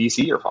prices in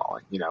DC are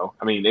falling.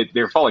 I mean,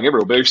 they're falling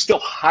everywhere, but they're still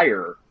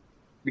higher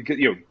because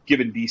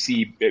given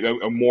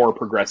DC a more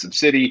progressive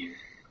city.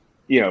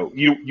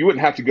 You wouldn't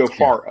have to go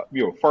far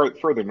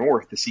further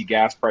north to see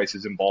gas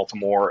prices in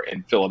Baltimore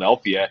and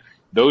Philadelphia,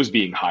 those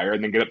being higher,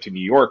 and then get up to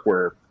New York,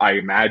 where I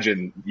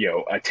imagine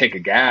a tank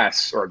of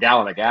gas or a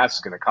gallon of gas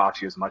is going to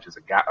cost you as much as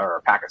or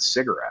a pack of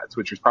cigarettes,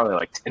 which is probably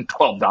like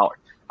 $10-12.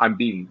 I'm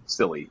being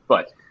silly,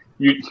 but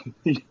you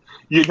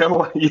know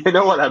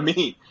what I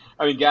mean.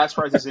 I mean, gas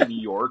prices in New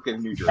York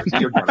and New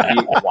Jersey are going to be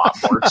a lot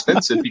more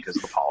expensive because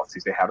of the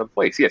policies they have in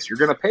place. Yes, you're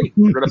going to pay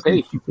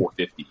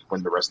 $4.50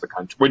 when the rest of the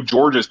country, when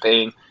Georgia's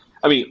paying.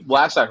 I mean,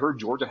 last I heard,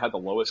 Georgia had the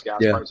lowest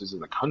gas prices in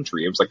the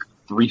country. It was like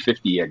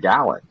 $3.50 a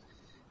gallon.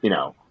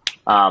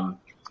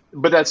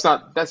 But that's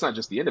not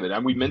just the end of it.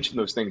 And we mentioned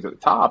those things at the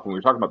top when we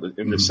were talking about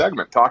in this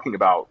segment, talking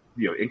about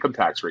income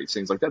tax rates,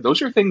 things like that.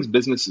 Those are things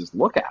businesses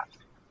look at.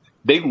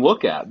 They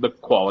look at the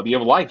quality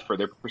of life for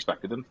their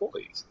prospective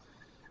employees.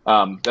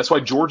 That's why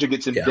Georgia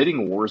gets in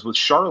bidding wars with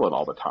Charlotte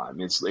all the time.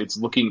 They're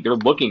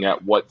looking at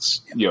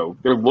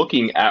they're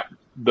looking at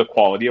the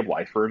quality of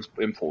life for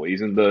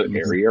employees in the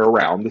area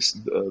around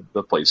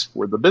the place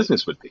where the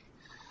business would be.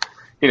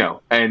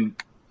 And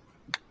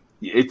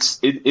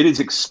it is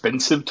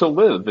expensive to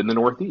live in the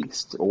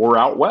Northeast or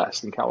out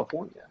west in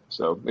California.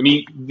 So, I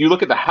mean, you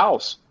look at the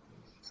house.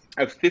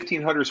 A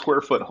 1,500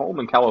 square foot home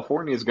in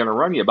California is going to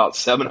run you about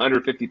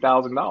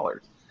 $750,000,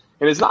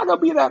 and it's not going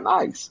to be that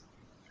nice.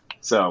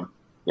 So,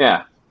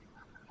 yeah,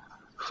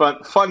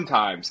 fun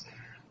times.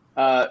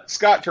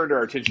 Scott turned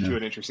our attention to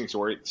an interesting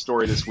story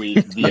this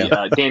week.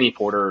 The Danny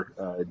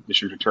Porter,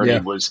 district attorney,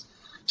 was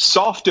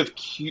soft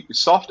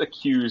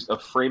accused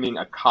of framing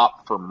a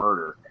cop for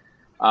murder.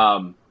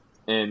 Scott,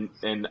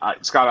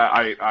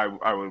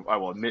 I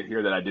will admit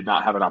here that I did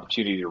not have an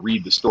opportunity to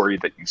read the story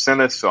that you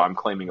sent us, so I'm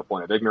claiming a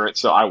point of ignorance.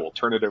 So I will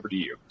turn it over to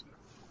you.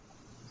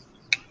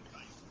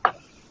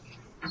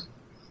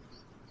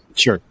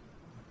 Sure.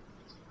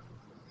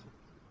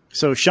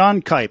 So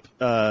Sean Kipe,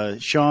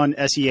 Sean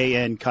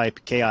Sean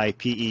Kipe,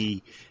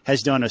 Kipe,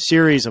 has done a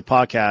series of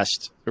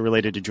podcasts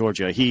related to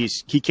Georgia. He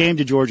came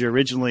to Georgia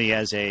originally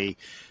as a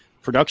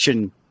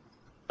production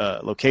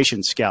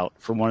location scout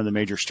for one of the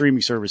major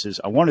streaming services.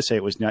 I want to say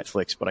it was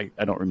Netflix, but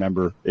I don't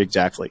remember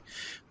exactly.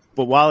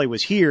 But while he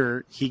was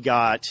here, he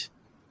got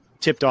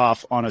tipped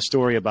off on a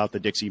story about the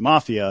Dixie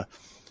Mafia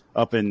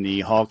up in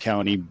the Hall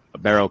County,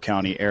 Barrow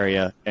County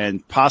area,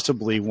 and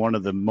possibly one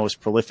of the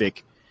most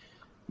prolific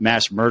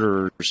mass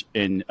murderers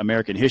in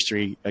American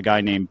history, a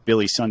guy named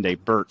Billy Sunday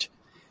Burt.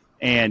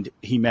 And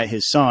he met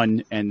his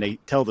son, and they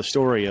tell the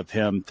story of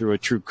him through a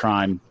true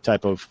crime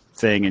type of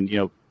thing.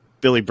 And,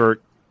 Billy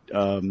Burt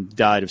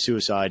died of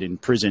suicide in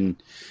prison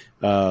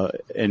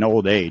in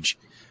old age.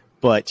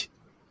 But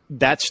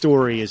that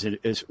story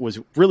was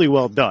really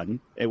well done.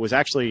 It was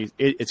actually,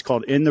 it's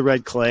called In the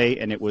Red Clay,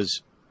 and it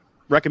was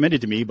recommended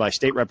to me by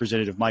State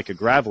Representative Micah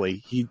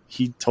Gravely.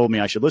 He told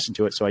me I should listen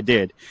to it, so I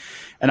did.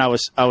 And I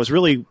was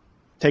really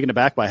taken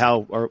aback by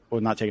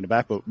not taken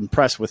aback, but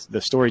impressed with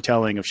the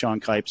storytelling of Sean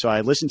Kipe. So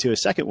I listened to a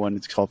second one.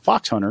 It's called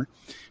Fox Hunter,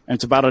 and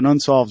it's about an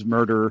unsolved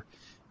murder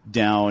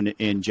down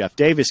in Jeff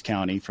Davis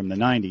County from the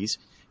 90s.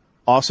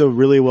 Also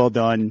really well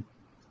done.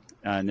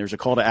 And there's a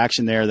call to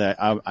action there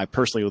that I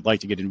personally would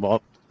like to get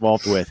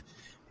involved with.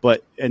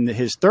 But in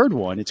his third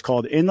one, it's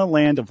called In the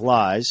Land of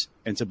Lies.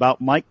 And it's about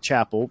Mike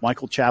Chappell.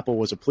 Michael Chappell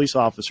was a police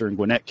officer in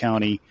Gwinnett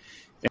County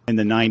in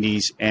the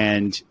 90s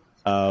and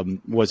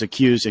was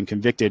accused and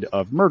convicted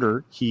of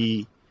murder.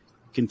 He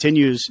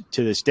continues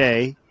to this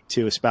day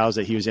to espouse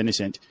that he was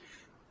innocent.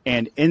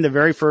 And in the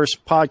very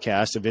first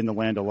podcast of In the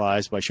Land of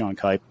Lies by Sean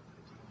Kipe,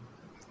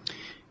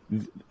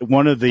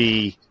 one of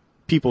the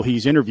people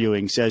he's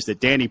interviewing says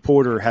that Danny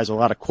Porter has a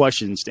lot of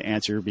questions to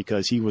answer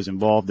because he was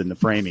involved in the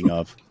framing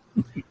of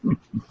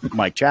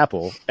Mike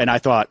Chappell. And I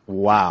thought,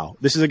 wow,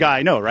 this is a guy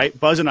I know, right?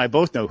 Buzz and I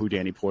both know who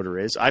Danny Porter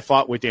is. I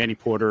fought with Danny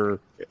Porter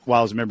while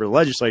I was a member of the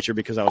legislature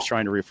because I was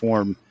trying to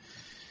reform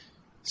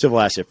civil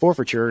asset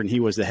forfeiture, and he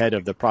was the head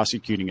of the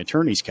prosecuting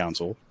attorneys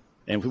council.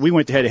 And we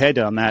went head to head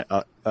on that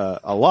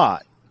a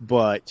lot.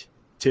 But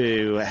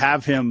to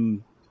have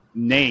him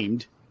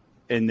named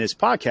in this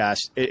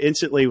podcast, it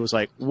instantly was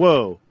like,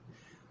 whoa,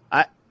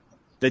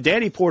 the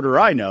Danny Porter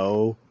I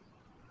know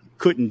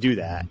couldn't do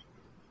that.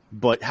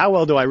 But how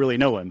well do I really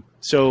know him?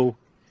 So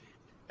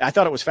I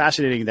thought it was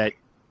fascinating that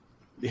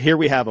here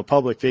we have a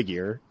public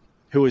figure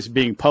who is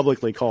being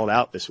publicly called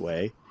out this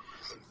way.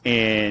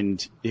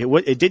 And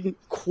it didn't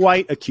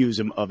quite accuse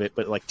him of it,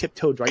 but like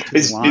tiptoed right to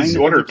the line. Is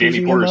wonder if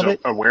Danny Porter's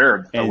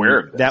aware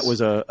of this. That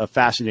was a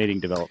fascinating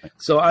development.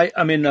 So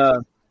I mean,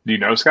 do you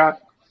know, Scott?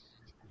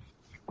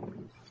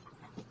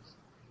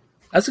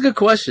 That's a good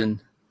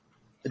question.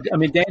 I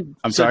mean,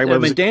 I'm sorry.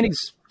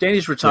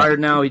 Danny's retired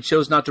now. He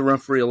chose not to run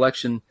for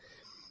re-election.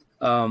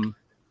 Oh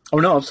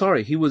no, I'm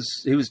sorry. He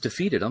was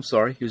defeated. I'm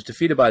sorry. He was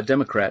defeated by a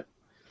Democrat.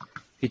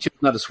 He chose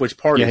not to switch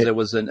parties. Yeah. There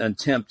was an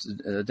attempt.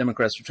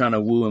 Democrats were trying to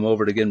woo him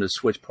over to get him to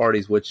switch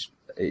parties, which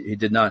he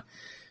did not.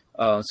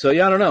 So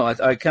yeah, I don't know.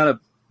 I kind of,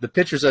 the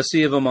pictures I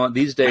see of him on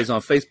these days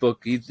on Facebook,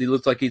 he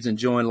looks like he's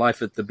enjoying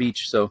life at the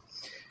beach. So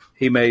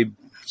he may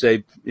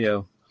say,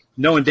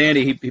 knowing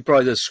Danny, he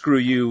probably says, "Screw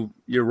you,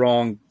 you're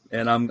wrong,"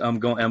 and I'm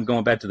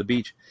going back to the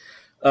beach.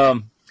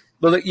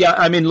 But yeah,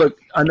 I mean, look,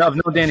 I've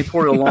known Danny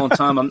Porter a long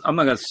time. I'm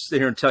not going to sit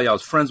here and tell you I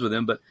was friends with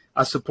him, but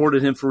I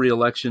supported him for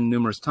re-election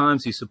numerous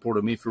times. He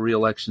supported me for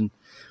re-election.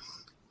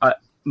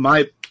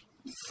 My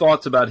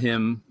thoughts about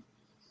him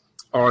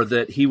are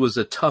that he was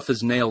a tough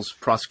as nails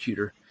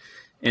prosecutor,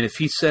 and if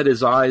he set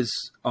his eyes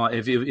on,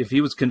 if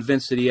he was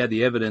convinced that he had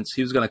the evidence,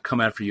 he was going to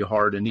come after you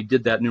hard, and he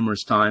did that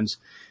numerous times.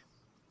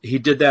 He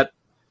did that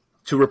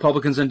to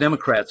Republicans and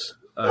Democrats.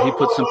 He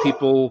put some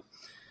people.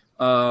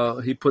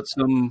 He put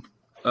some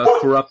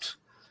corrupt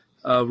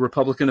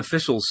Republican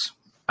officials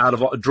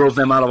drove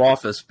them out of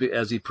office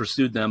as he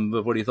pursued them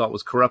of what he thought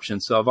was corruption.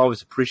 So I've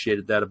always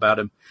appreciated that about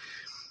him.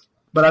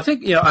 But I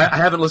think, I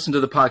haven't listened to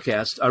the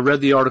podcast. I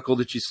read the article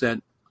that you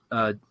sent,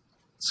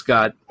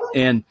 Scott,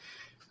 and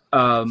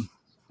I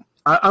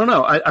don't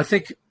know. I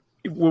think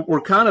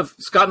we're kind of,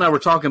 Scott and I were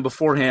talking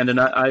beforehand, and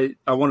I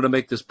wanted to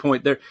make this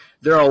point. There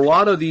are a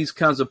lot of these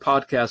kinds of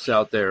podcasts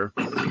out there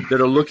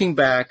that are looking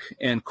back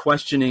and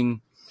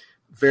questioning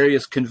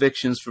various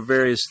convictions for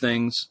various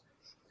things.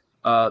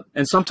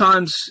 And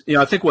sometimes,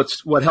 I think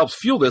what helps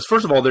fuel this,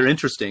 first of all, they're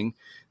interesting.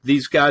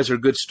 These guys are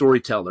good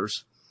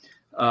storytellers,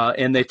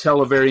 and they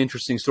tell a very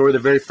interesting story.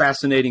 They're very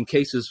fascinating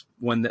cases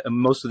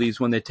most of these,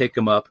 when they take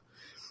them up.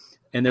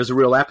 And there's a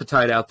real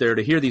appetite out there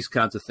to hear these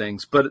kinds of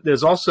things. But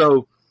there's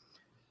also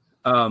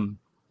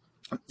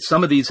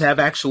some of these have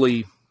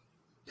actually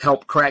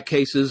helped crack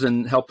cases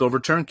and helped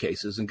overturn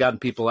cases and gotten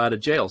people out of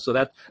jail. So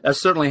that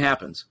certainly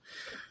happens.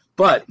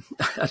 But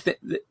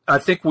I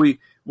think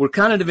we're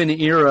kind of in an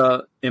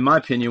era, in my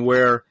opinion,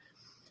 where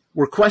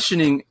we're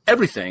questioning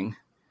everything,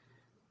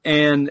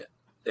 and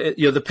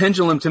the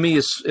pendulum to me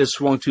is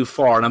swung too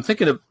far. And I'm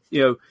thinking of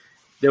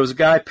there was a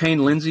guy,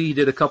 Payne Lindsay. He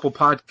did a couple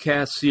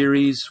podcast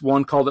series,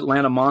 one called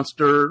Atlanta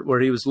Monster, where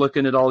he was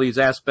looking at all these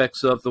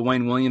aspects of the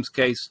Wayne Williams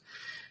case.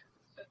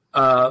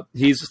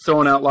 He's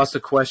throwing out lots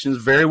of questions,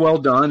 very well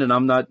done, and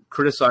I'm not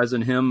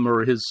criticizing him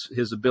or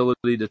his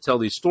ability to tell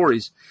these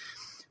stories.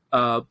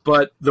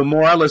 But the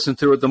more I listened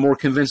to it, the more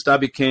convinced I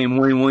became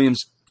Wayne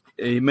Williams.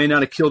 He may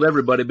not have killed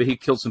everybody, but he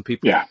killed some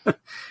people. Yeah.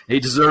 He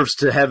deserves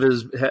to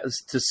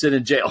to sit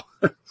in jail.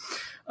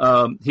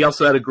 He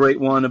also had a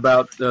great one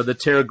about the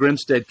Tara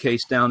Grimstead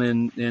case down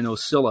in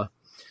Ocilla,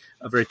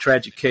 a very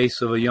tragic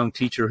case of a young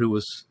teacher who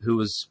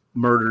was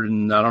murdered,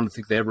 and I don't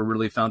think they ever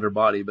really found her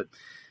body. But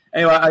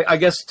anyway, I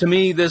guess to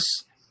me this,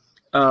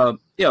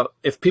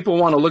 if people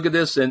want to look at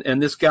this,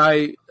 and this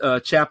guy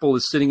Chappell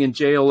is sitting in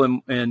jail,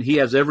 and he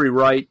has every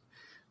right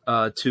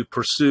to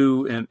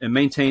pursue and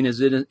maintain his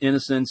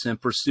innocence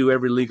and pursue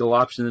every legal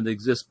option that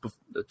exists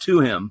to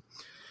him.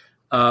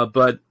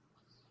 But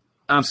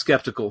I'm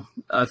skeptical.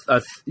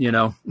 I'm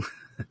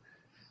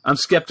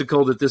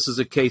skeptical that this is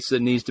a case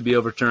that needs to be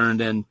overturned.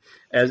 And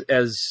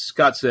as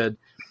Scott said,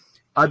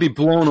 I'd be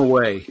blown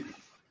away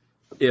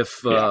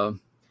if Danny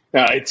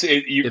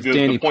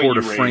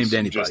Porter framed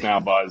anybody. Just now,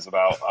 Buzz,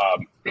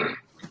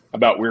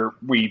 about where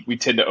we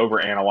tend to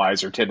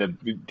overanalyze or tend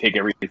to take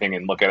everything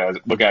and look at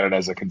it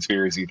as a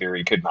conspiracy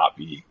theory could not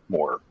be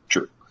more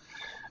true.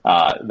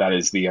 That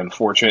is the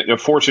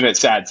unfortunate,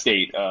 sad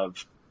state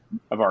of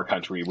our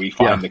country. We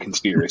find the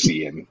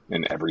conspiracy in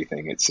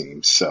everything, it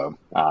seems. So,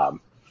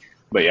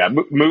 but yeah,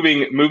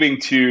 moving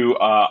to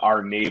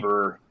our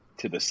neighbor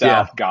to the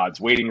south,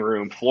 God's waiting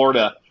room,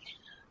 Florida.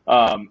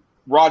 Ron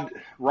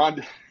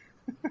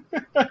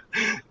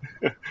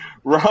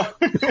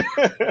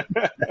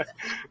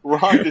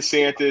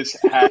DeSantis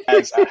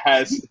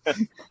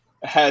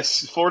has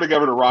Florida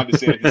Governor Ron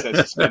DeSantis has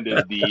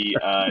suspended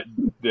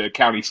the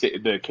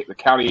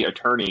county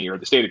attorney or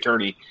the state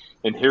attorney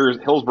in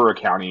Hillsborough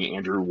County,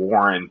 Andrew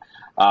Warren,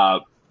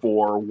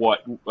 for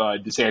what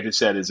DeSantis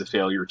said is a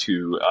failure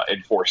to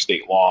enforce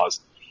state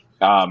laws.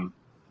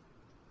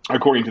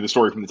 According to the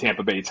story from the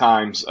Tampa Bay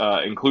Times,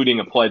 including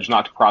a pledge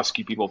not to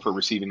prosecute people for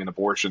receiving an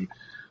abortion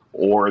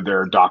or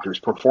their doctors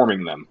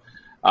performing them.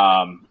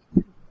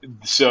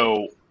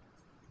 So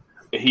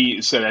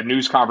he said at a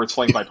news conference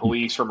flanked by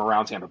police from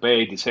around Tampa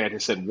Bay,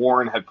 DeSantis said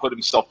Warren had put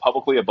himself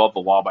publicly above the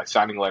law by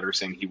signing letters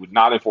saying he would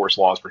not enforce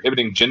laws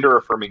prohibiting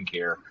gender-affirming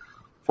care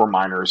for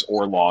minors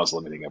or laws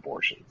limiting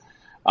abortion.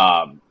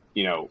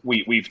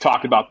 We've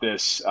talked about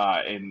this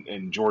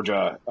in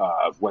Georgia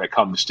when it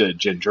comes to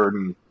Jen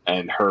Jordan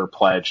and her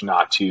pledge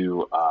not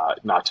to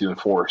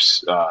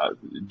enforce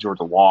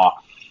Georgia law.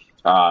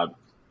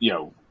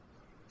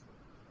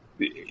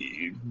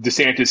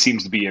 DeSantis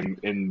seems to be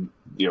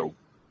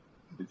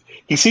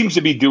he seems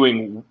to be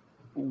doing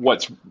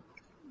what's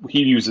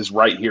he uses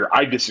right here.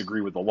 I disagree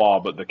with the law,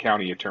 but the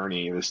county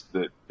attorney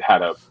that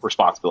had a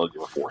responsibility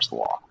to enforce the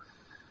law.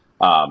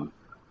 But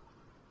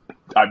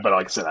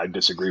like I said, I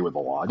disagree with the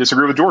law. I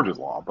disagree with Georgia's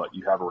law, but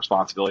you have a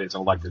responsibility as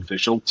an elected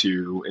official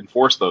to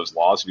enforce those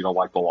laws. If you don't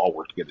like the law,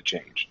 work to get it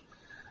changed.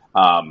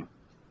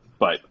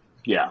 But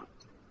yeah,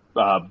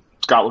 Scott,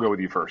 we'll go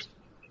with you first.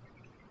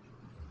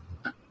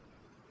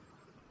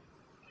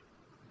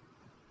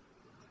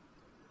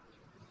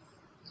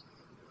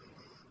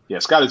 Yeah,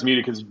 Scott is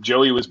muted because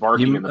Joey was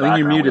barking in the background.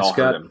 You're muted,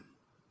 Scott.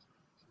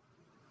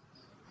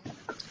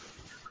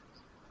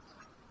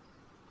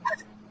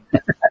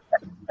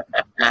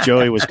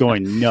 Joey was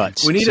going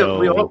nuts. We need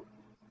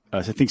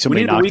I think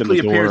somebody knocked on the door. We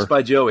need a weekly appearance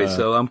by Joey,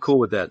 so I'm cool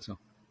with that.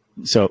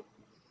 So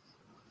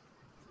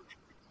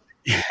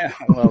yeah,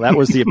 well, that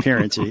was the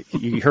appearance.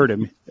 You heard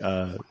him.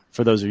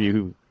 For those of you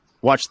who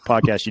watched the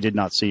podcast, you did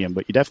not see him,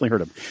 but you definitely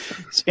heard him.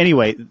 So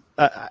anyway,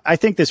 I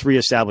think this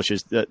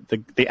reestablishes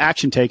the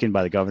action taken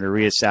by the governor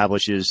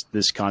reestablishes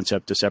this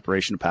concept of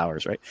separation of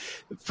powers, right?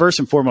 First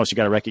and foremost, you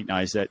got to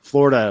recognize that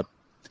Florida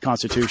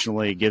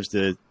constitutionally gives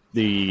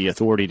the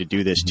authority to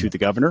do this to the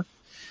governor.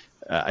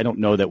 I don't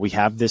know that we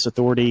have this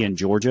authority in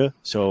Georgia.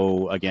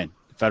 So again,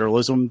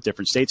 federalism,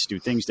 different states do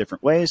things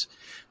different ways,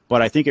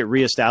 but I think it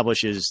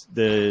reestablishes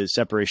the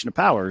separation of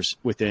powers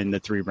within the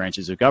three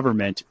branches of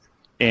government.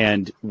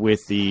 And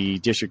with the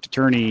district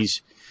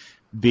attorneys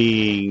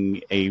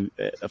being a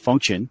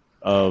function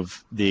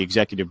of the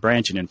executive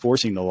branch and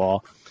enforcing the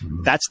law,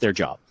 that's their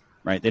job,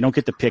 right? They don't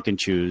get to pick and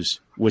choose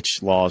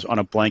which laws on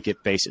a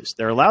blanket basis.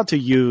 They're allowed to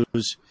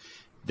use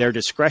their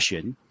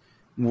discretion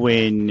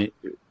when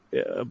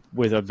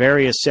with a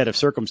various set of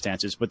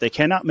circumstances, but they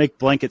cannot make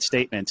blanket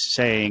statements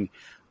saying,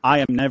 I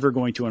am never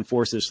going to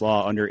enforce this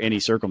law under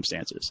any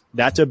circumstances.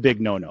 That's a big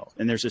no-no.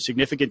 And there's a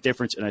significant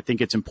difference, and I think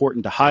it's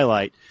important to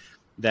highlight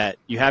that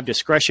you have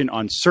discretion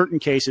on certain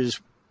cases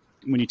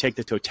when you take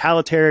the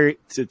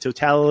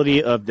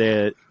totality of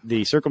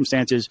the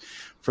circumstances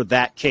for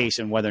that case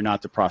and whether or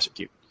not to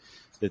prosecute,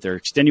 that there are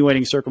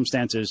extenuating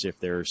circumstances, if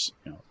there's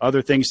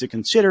other things to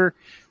consider,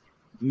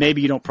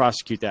 maybe you don't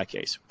prosecute that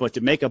case. But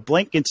to make a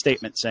blanket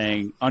statement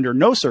saying under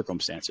no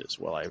circumstances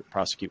will I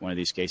prosecute one of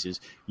these cases,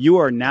 you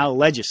are now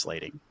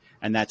legislating,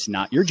 and that's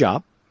not your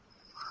job.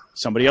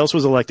 Somebody else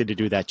was elected to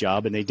do that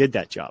job, and they did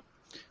that job.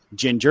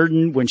 Jen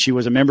Jordan, when she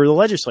was a member of the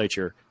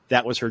legislature,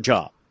 that was her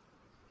job.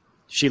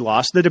 She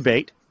lost the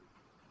debate.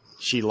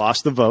 She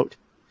lost the vote.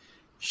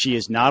 She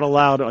is not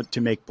allowed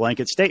to make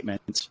blanket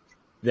statements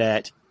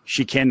that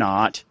she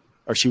cannot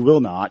or she will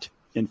not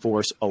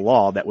enforce a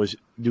law that was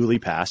duly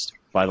passed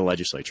by the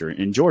legislature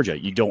in Georgia.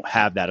 You don't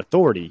have that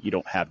authority. You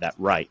don't have that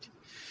right.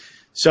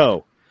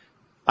 So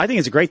I think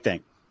it's a great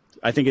thing.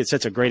 I think it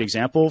sets a great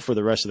example for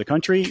the rest of the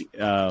country,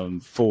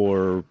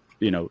 for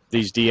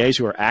these DAs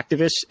who are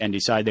activists and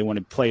decide they want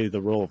to play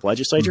the role of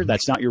legislature.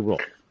 That's not your role.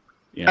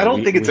 I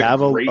don't think it's a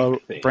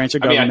great thing. Branch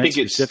of government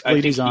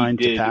specifically designed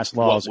to pass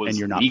laws, and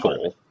you're not legal. Part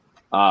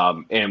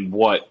of it. And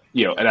what,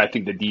 and I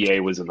think the DA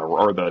was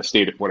or the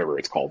state, whatever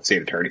it's called,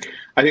 state attorney.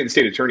 I think the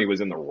state attorney was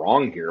in the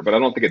wrong here, but I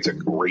don't think it's a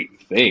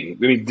great thing.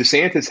 I mean,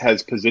 DeSantis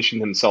has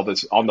positioned himself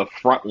as on the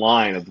front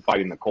line of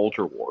fighting the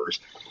culture wars.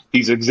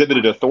 He's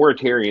exhibited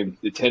authoritarian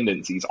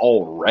tendencies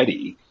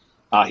already.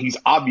 He's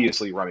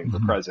obviously running for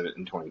president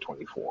in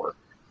 2024.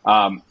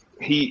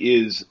 He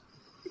is,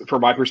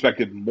 from my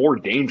perspective, more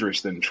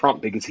dangerous than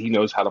Trump because he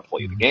knows how to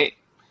play the game.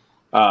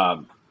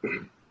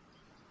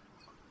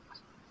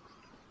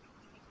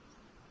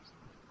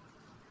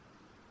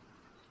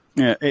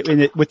 Yeah,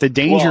 with the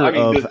danger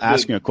of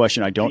asking a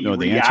question I don't know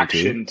the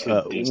answer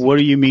to, what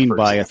do you mean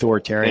by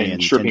authoritarian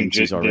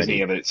tendencies already?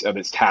 Disney of its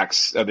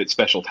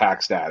special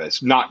tax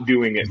status, not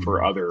doing it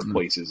for other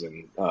places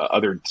and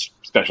other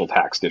special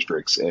tax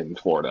districts in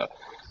Florida,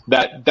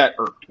 that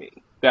irked me.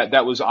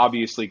 That was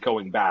obviously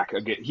going back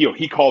again.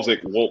 He calls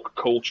it woke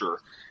culture,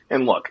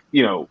 and look,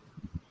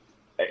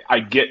 I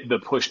get the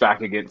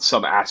pushback against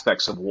some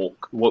aspects of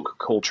woke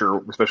culture,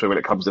 especially when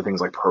it comes to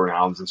things like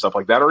pronouns and stuff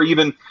like that, or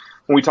even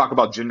when we talk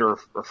about gender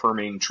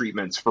affirming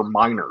treatments for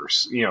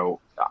minors.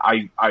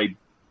 I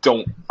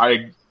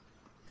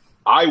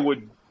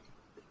would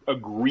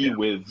agree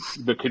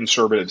with the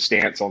conservative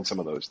stance on some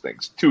of those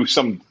things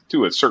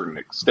to a certain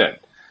extent.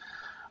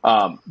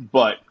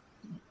 But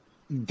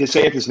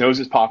DeSantis knows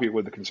it's popular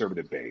with the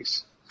conservative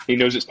base. He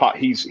knows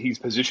he's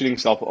positioning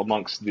himself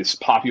amongst this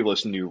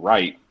populist new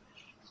right.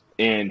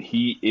 And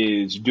he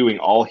is doing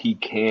all he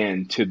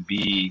can to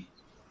be.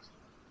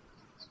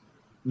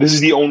 This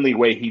is the only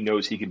way he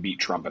knows he can beat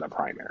Trump in a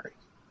primary,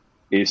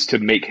 is to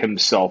make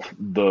himself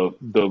the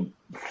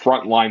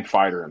frontline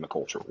fighter in the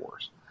culture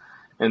wars,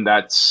 and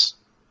that's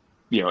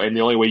and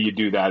the only way you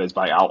do that is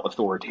by out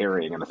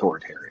authoritarian and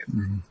authoritarian.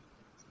 Mm-hmm.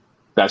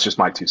 That's just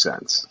my 2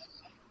 cents.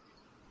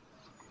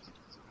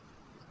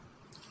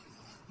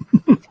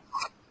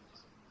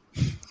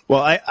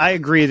 Well, I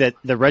agree that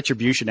the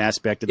retribution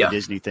aspect of the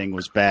Disney thing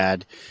was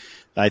bad.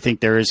 I think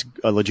there is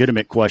a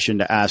legitimate question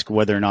to ask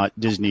whether or not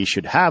Disney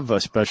should have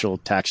a special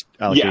tax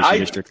allocation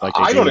district like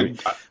they do.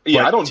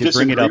 I don't to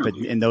bring it up with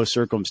in those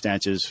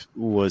circumstances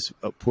was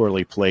a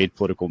poorly played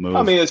political move.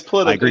 I mean, it's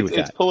political. I agree with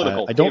it's that.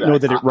 Political. I don't know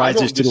that it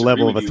rises to the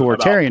level of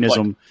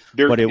authoritarianism,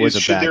 but it was a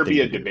bad thing. Should there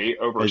be a debate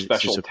over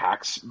special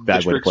tax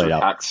districts or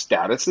tax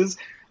statuses?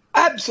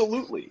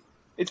 Absolutely,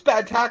 it's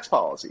bad tax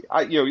policy.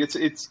 I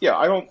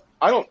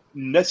don't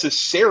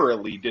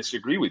necessarily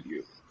disagree with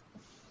you.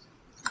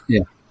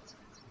 Yeah.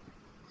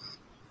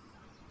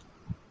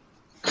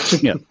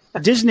 Yeah,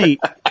 Disney.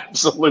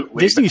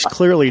 Absolutely. Disney's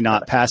clearly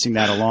not passing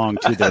that along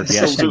to their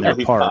guests in their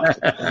park.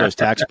 Those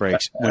tax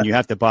breaks when you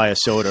have to buy a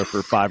soda for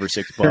 $5 or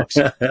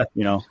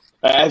 $6,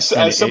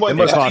 As someone,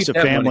 it costs a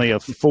family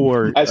of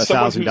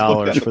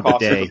 $1,000 for the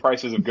day. The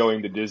prices of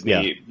going to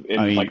Disney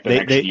in like the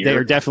next year. They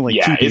are definitely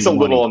it's a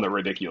little on the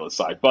ridiculous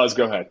side. Buzz,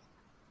 go ahead.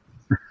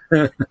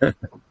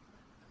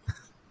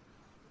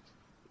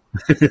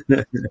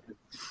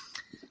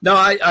 No,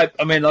 I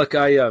mean, look,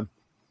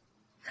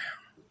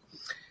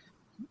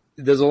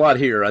 there's a lot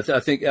here. I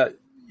think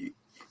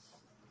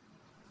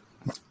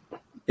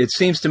it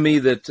seems to me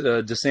that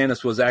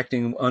DeSantis was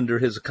acting under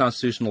his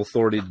constitutional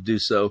authority to do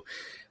so.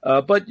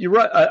 But you're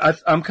right.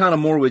 I'm kind of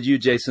more with you,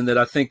 Jason, that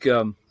I think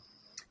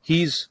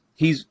he's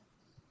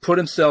put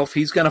himself.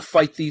 He's going to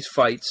fight these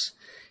fights.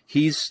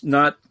 He's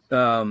not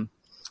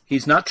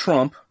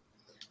Trump.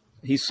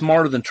 He's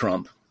smarter than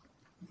Trump.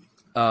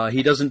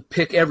 He doesn't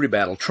pick every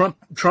battle.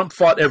 Trump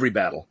fought every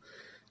battle.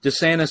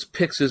 DeSantis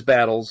picks his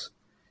battles,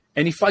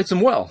 and he fights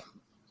them well.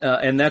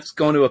 And that's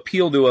going to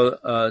appeal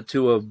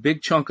to a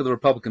big chunk of the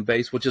Republican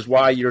base, which is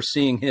why you're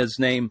seeing his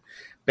name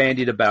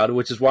bandied about,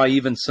 which is why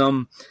even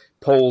some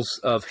polls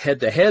of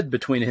head-to-head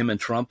between him and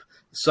Trump,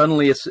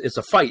 suddenly it's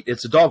a fight.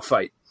 It's a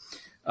dogfight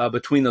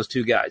between those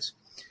two guys.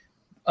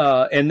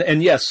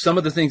 And yes, some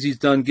of the things he's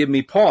done give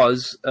me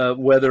pause,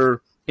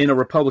 whether in a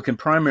Republican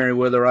primary,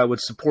 whether I would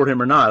support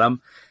him or not.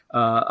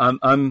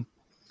 I'm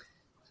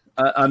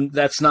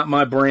that's not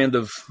my brand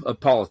of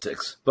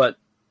politics, but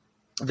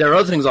there are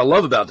other things I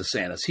love about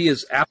DeSantis. He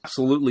has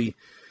absolutely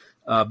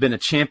been a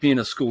champion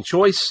of school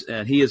choice,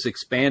 and he has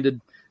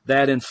expanded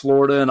that in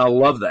Florida, and I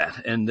love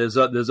that. And there's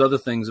other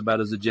things about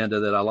his agenda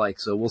that I like,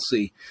 so we'll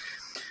see.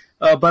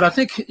 But I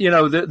think,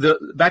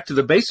 the back to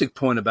the basic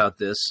point about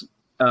this,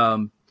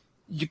 I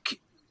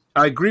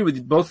agree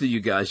with both of you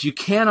guys. You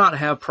cannot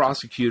have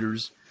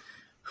prosecutors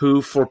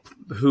who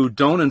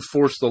don't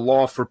enforce the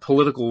law for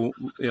political,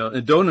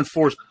 and don't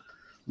enforce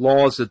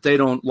laws that they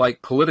don't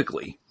like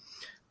politically.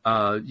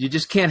 You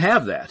just can't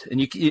have that. And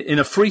in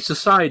a free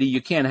society,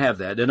 you can't have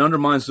that. It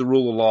undermines the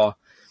rule of law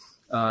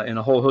in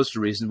a whole host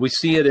of reasons. We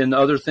see it in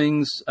other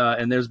things,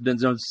 and there's been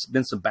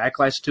some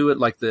backlash to it,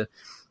 like the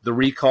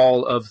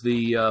recall of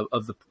the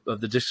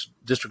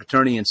district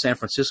attorney in San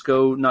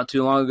Francisco not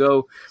too long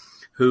ago,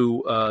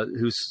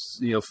 who's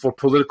for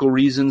political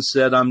reasons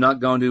said, I'm not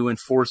going to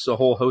enforce a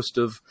whole host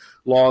of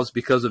laws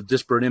because of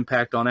disparate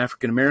impact on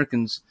African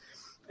Americans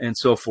and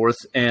so forth.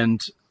 And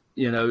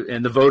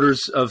and the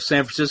voters of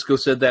San Francisco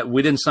said that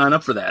we didn't sign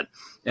up for that,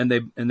 and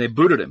they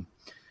booted him.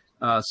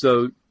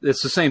 So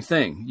it's the same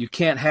thing. You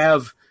can't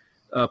have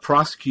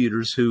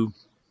prosecutors who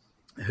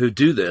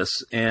do this.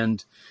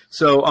 And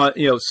so,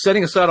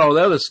 setting aside all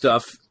the other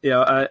stuff,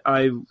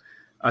 I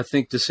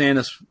think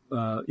DeSantis,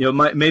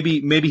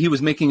 maybe he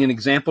was making an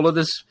example of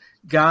this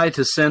guy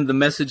to send the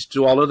message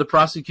to all other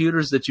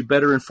prosecutors that you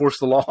better enforce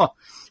the law,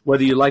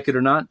 whether you like it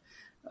or not.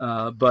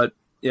 But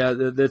yeah,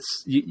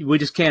 we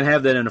just can't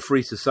have that in a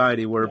free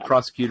society where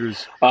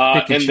prosecutors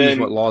pick and choose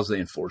what laws they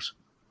enforce.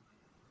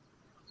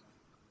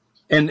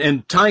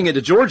 And tying it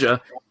to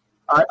Georgia,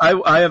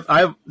 I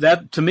have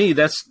that, to me,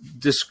 that's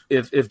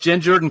if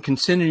Jen Jordan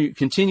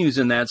continues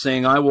in that,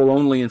 saying I will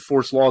only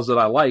enforce laws that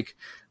I like,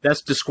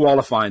 that's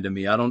disqualifying to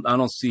me. I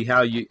don't see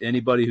how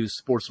anybody who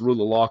supports the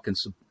rule of law can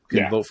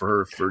vote for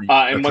her for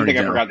and one thing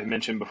General. I forgot to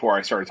mention before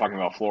I started talking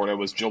about Florida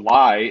was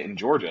July in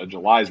Georgia.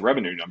 July's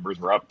revenue numbers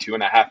were up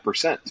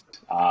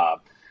 2.5%,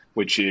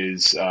 which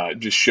is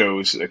just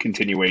shows a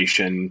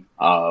continuation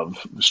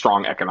of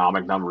strong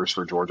economic numbers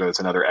for Georgia. It's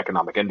another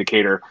economic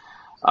indicator.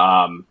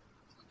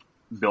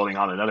 Building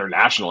on another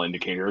national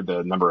indicator,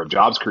 the number of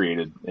jobs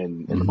created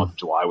in the month of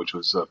July, which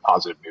was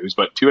positive news.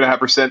 But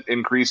 2.5%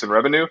 increase in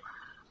revenue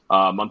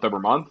month over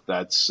month.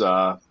 That's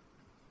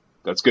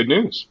good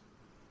news.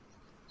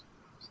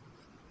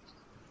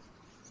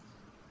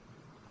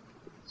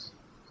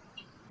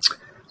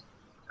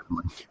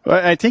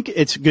 Well, I think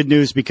it's good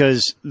news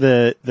because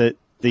the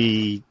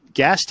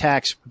gas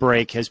tax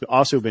break has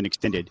also been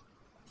extended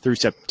through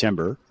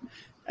September,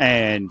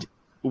 and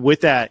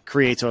with that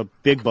creates a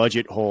big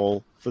budget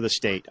hole for the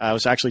state. I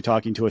was actually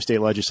talking to a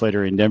state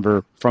legislator in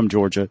Denver from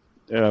Georgia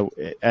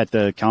at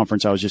the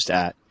conference I was just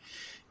at,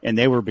 and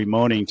they were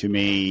bemoaning to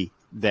me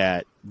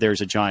that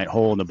there's a giant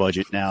hole in the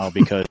budget now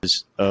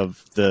because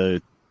of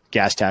the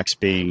gas tax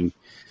being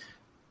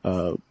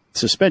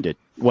suspended.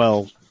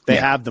 Well, they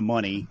have the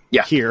money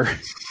here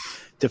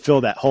to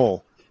fill that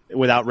hole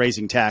without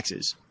raising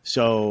taxes.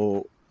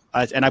 So,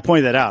 I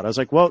pointed that out. I was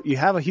like, well, you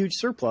have a huge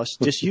surplus.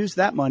 Just use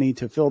that money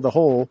to fill the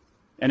hole.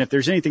 And if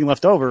there's anything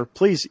left over,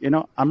 please,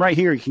 I'm right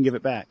here. You can give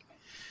it back.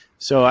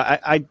 So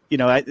I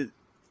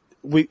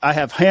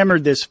have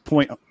hammered this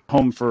point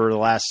home for the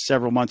last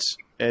several months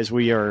as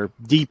we are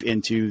deep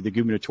into the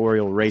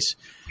gubernatorial race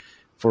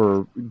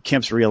for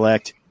Kemp's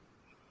reelect.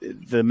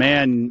 The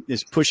man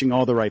is pushing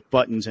all the right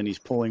buttons and he's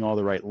pulling all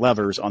the right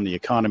levers on the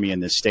economy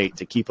in this state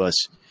to keep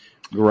us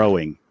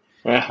growing.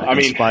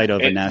 In spite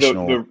of a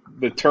national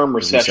the term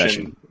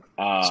recession.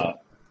 So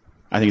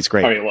I think it's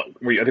great. I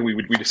think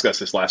we discussed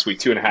this last week.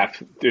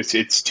 2.5.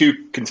 It's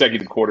 2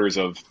 consecutive quarters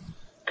of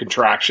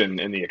contraction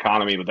in the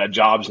economy, but that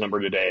jobs number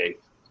today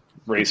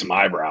raised some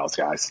eyebrows,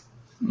 guys.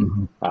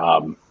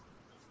 Mm-hmm.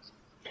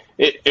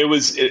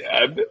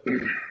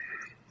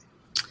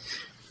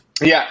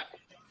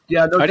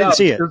 Yeah, no, I didn't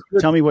see it.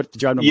 Tell me what the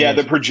job number was. Yeah,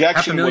 the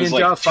projection was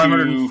like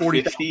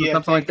 540,000,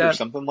 something like that. Or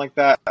something like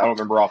that. I don't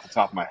remember off the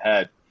top of my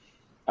head.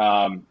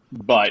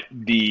 But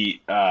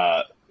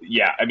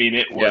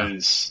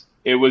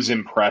it was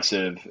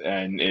impressive,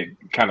 and it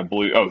kind of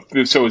blew.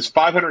 So it was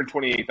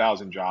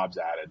 528,000 jobs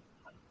added.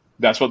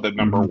 That's what the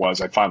number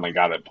was. I finally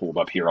got it pulled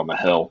up here on the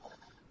Hill,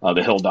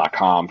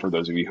 thehill.com, for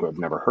those of you who have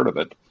never heard of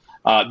it.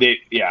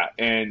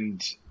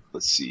 And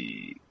let's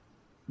see.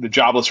 The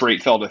jobless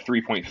rate fell to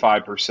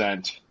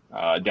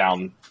 3.5%,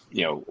 down,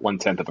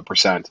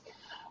 0.1%.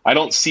 I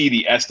don't see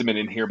the estimate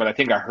in here, but I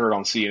think I heard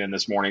on CNN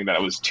this morning that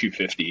it was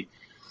 250.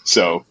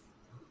 So,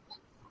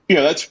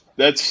 that's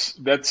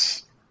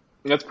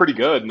pretty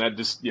good. And that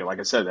just, like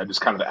I said, that just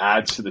kind of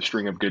adds to the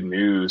string of good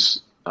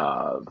news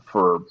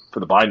for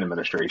the Biden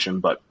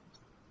administration. But,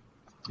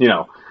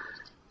 yeah.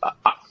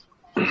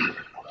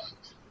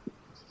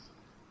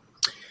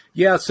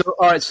 So,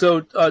 all right. So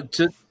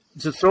to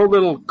throw a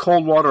little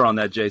cold water on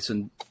that,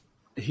 Jason,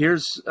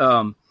 here's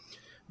the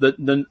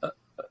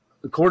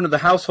according to the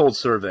household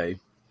survey,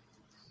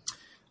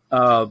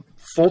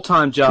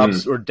 full-time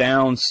jobs are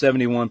down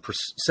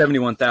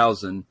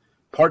 71,000,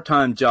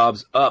 part-time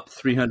jobs up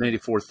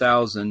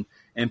 384,000,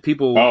 and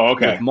people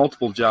with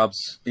multiple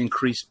jobs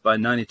increased by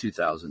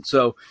 92,000.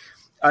 So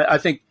I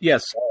think,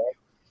 yes,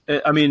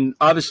 I mean,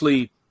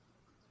 obviously,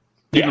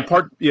 even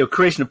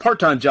creation of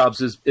part-time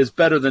jobs is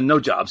better than no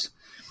jobs.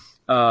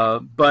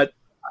 But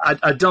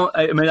I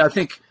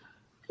think,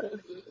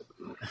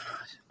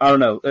 I don't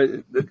know.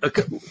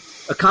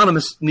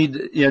 Economists need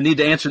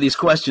to answer these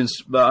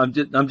questions. But I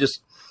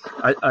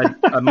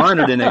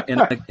minored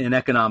in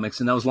economics,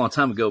 and that was a long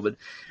time ago. But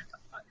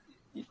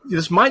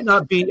this might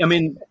not be. I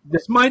mean,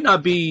 this might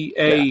not be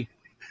a.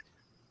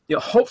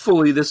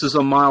 Hopefully, this is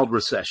a mild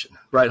recession,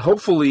 right?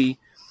 Hopefully,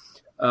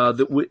 that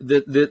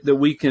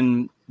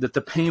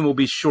the pain will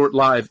be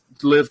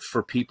short-lived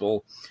for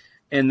people,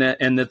 and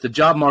that the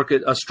job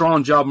market, a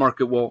strong job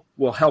market,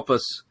 will help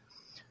us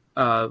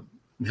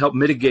help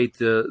mitigate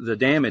the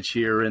damage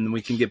here, and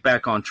we can get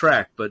back on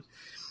track. But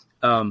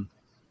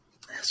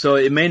so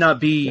it may not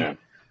be,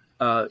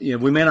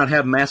 we may not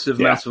have massive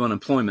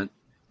unemployment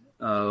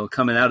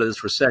coming out of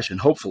this recession.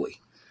 Hopefully.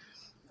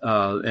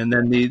 And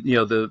then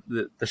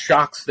the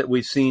shocks that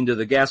we've seen to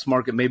the gas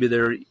market, maybe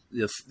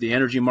the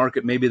energy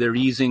market, maybe they're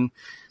easing.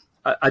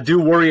 I do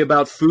worry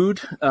about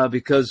food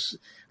because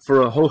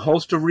for a whole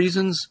host of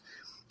reasons,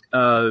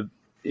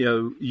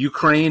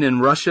 Ukraine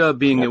and Russia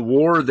being at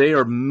war, they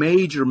are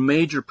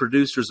major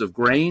producers of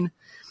grain.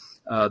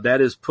 That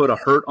has put a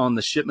hurt on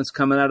the shipments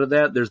coming out of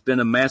that. There's been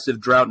a massive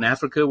drought in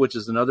Africa, which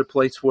is another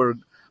place where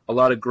a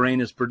lot of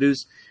grain is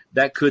produced.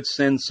 That could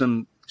send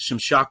some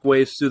shock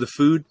waves through the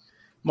food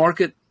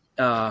market.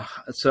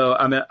 So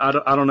I mean, I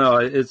don't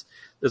know.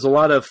 There's a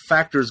lot of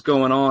factors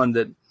going on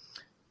that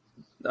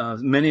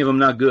many of them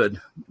not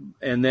good.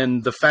 And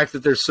then the fact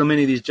that there's so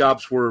many of these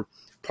jobs were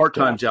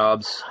part-time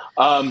jobs.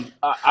 I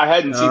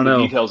hadn't seen the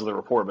details of the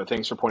report, but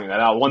thanks for pointing that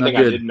out. One thing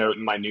I did note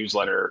in my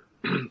newsletter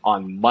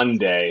on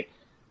Monday,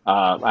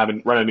 I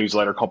haven't run a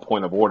newsletter called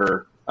Point of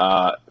Order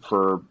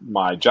for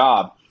my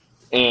job.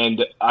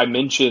 And I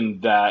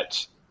mentioned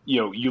that,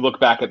 you look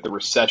back at the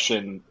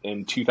recession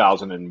in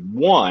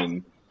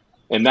 2001,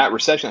 and that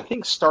recession, I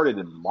think, started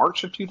in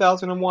March of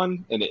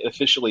 2001, and it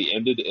officially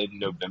ended in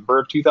November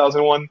of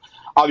 2001.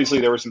 Obviously,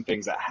 there were some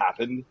things that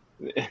happened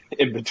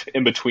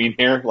in between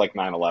here, like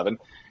 9/11,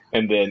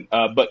 and then,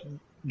 but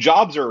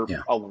jobs are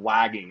a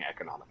lagging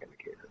economic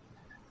indicator.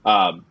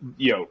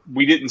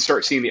 We didn't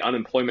start seeing the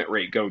unemployment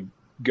rate go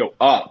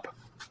up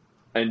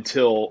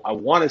until I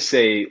want to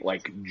say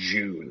like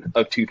June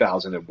of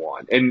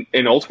 2001, and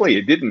ultimately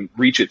it didn't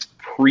reach its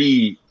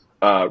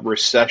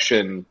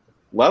pre-recession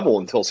level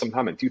until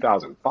sometime in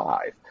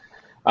 2005.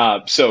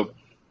 So,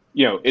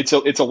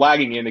 it's a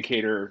lagging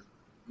indicator.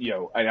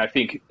 And I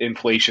think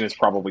inflation is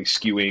probably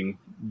skewing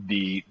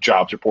the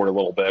jobs report a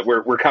little bit.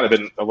 We're kind of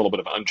in a little bit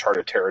of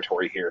uncharted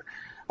territory here,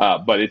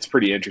 but it's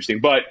pretty interesting.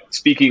 But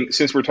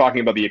since we're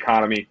talking about the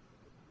economy,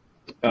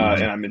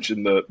 and I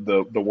mentioned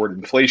the word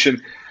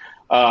inflation,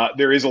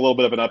 there is a little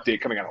bit of an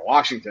update coming out of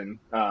Washington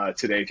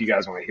today, if you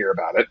guys want to hear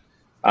about it.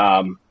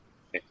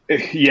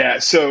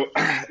 So,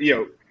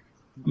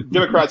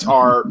 Democrats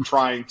are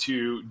trying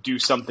to do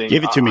something.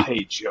 Give it to me.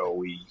 Hey,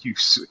 Joey.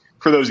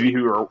 For those of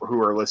you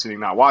who are listening,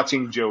 not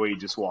watching, Joey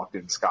just walked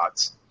in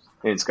Scott's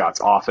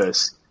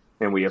office,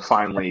 and we have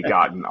finally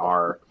gotten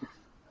our.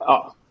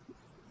 I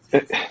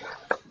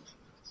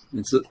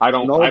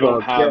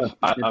don't have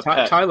a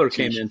pet Tyler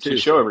came in too to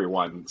show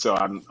everyone, so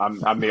I'm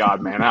the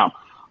odd man out.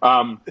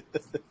 I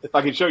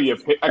can show you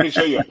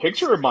a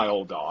picture of my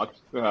old dog,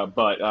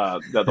 but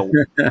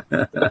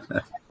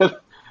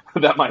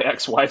that my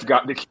ex-wife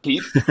got to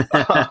keep.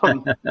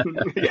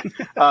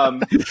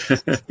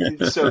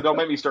 So don't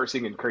make me start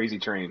singing Crazy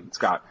Train,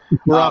 Scott.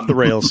 We're off the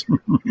rails.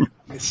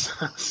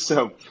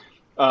 So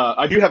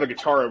I do have a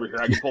guitar over here.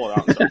 I can pull it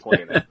out and start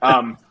playing it.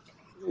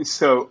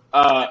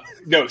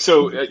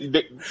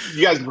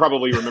 You guys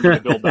probably remember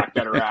the Build Back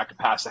Better Act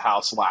passed the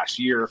House last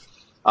year.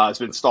 It's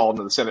been stalled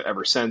into the Senate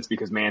ever since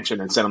because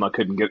Manchin and Sinema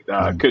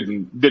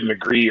didn't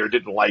agree or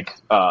didn't like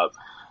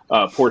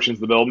portions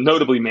of the bill,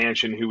 notably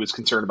Manchin, who was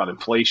concerned about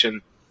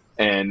inflation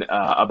and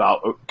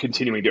about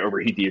continuing to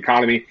overheat the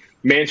economy.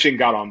 Manchin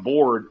got on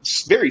board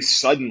very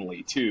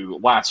suddenly, too,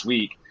 last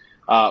week,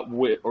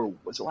 or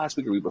was it last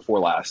week or week before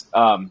last?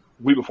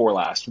 Week before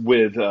last,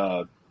 with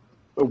he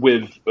and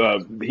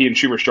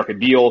Schumer struck a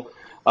deal.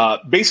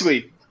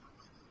 Basically,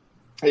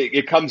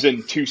 it comes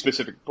in three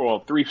specific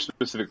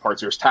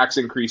parts. There's tax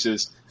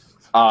increases.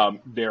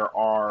 There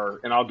are,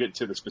 and I'll get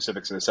to the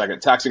specifics in a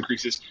second, tax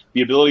increases,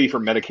 the ability for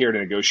Medicare to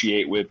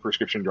negotiate with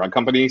prescription drug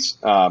companies,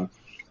 and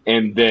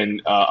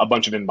then a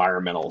bunch of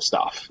environmental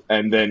stuff.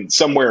 And then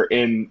somewhere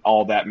in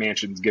all that,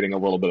 Manchin's getting a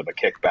little bit of a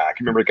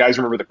kickback. Remember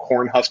the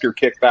Cornhusker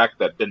kickback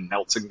that Ben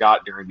Nelson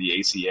got during the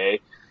ACA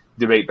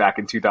debate back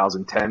in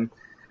 2010?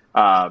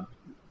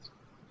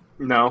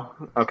 No?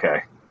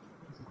 Okay.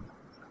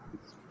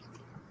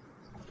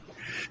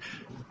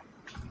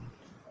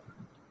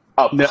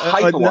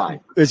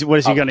 Pipeline. What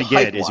is he going to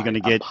get? Is he going to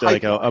get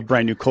like a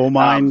brand new coal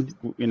mine,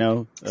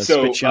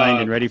 spit shined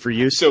and ready for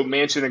use? So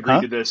Manchin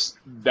agreed to this.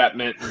 That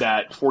meant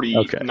that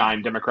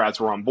 49 Democrats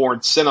were on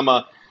board.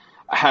 Sinema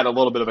had a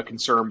little bit of a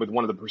concern with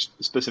one of the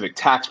specific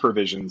tax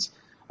provisions.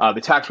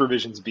 The tax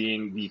provisions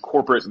being the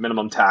corporate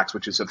minimum tax,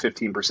 which is a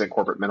 15%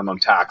 corporate minimum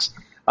tax,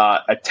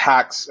 a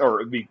tax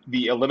or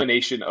the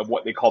elimination of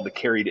what they call the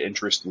carried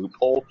interest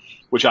loophole,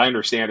 which I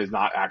understand is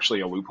not actually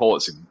a loophole.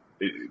 It's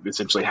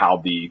essentially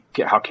how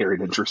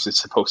carried interest is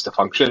supposed to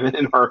function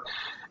in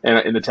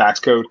the tax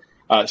code.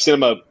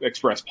 Sinema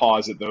expressed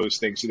pause at those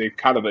things, so they've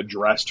kind of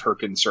addressed her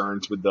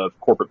concerns with the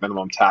corporate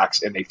minimum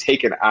tax, and they've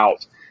taken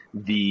out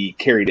the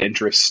carried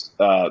interest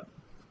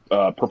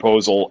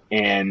proposal,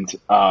 and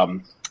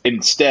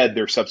instead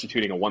they're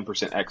substituting a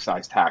 1%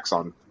 excise tax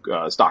on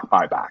stock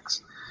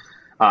buybacks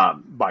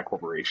by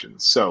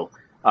corporations. So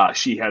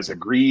she has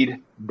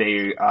agreed.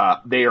 They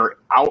are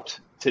out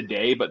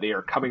today, but they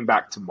are coming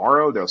back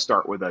tomorrow. They'll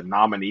start with a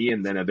nominee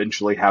and then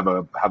eventually have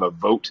a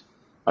vote,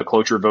 a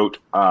cloture vote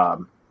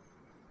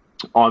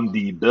on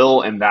the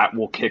bill, and that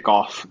will kick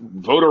off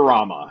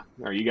Vote-A-Rama.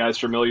 Are you guys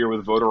familiar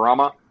with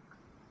Vote-A-Rama?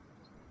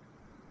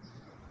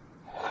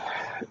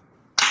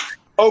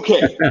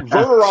 Okay,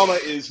 Vote-A-Rama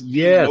is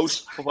the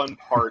most fun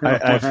part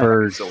of I've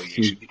heard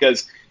reconciliation,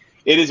 because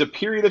it is a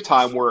period of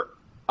time where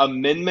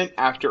amendment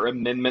after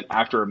amendment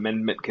after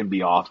amendment can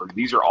be offered.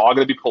 These are all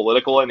going to be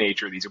political in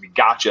nature. These will be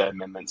gotcha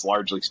amendments,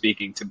 largely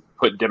speaking, to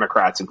put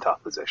Democrats in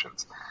tough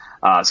positions.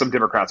 Some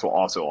Democrats will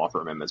also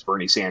offer amendments.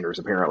 Bernie Sanders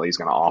apparently is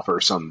going to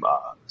offer some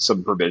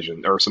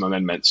provision or some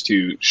amendments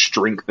to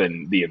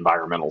strengthen the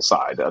environmental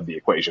side of the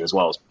equation, as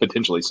well as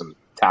potentially some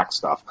tax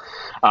stuff.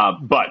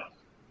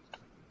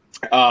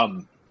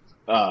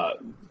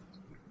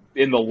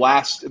 In the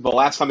last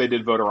time they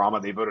did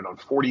Vote-A-Rama, they voted on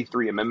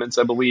 43 amendments,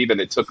 I believe,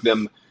 and it took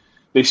them.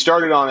 They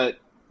started on it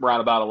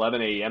around about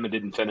 11 a.m. and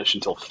didn't finish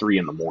until 3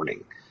 in the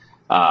morning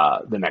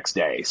the next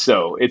day.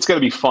 So it's going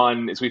to be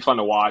fun. It's going to be fun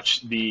to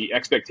watch. The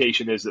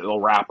expectation is that it'll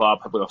wrap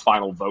up with a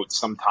final vote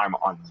sometime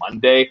on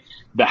Monday.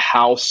 The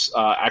House,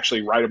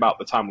 actually right about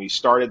the time we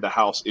started, the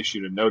House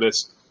issued a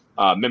notice.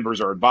 Members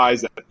are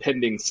advised that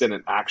pending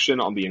Senate action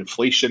on the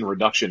Inflation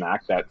Reduction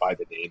Act, that by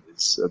the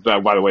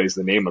way is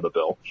the name of the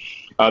bill,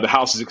 the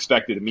House is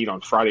expected to meet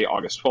on Friday,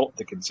 August 12th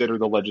to consider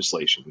the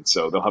legislation.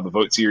 So they'll have a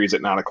vote series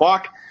at 9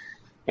 o'clock.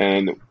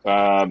 And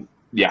then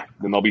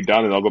they'll be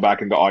done and they'll go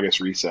back into August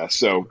recess.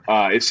 So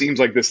it seems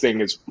like this thing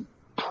is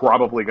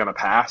probably going to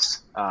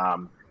pass.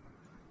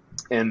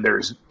 And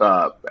there's,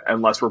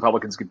 unless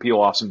Republicans can peel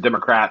off some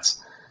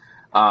Democrats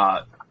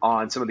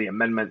on some of the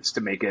amendments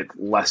to make it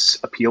less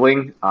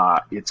appealing,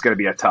 it's going to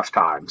be a tough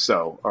time.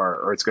 So,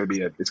 or it's going to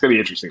be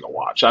interesting to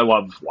watch. I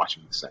love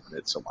watching the Senate.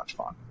 It's so much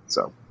fun.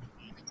 So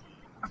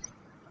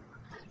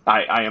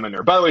I am a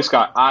nerd. By the way,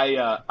 Scott,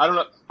 I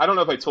don't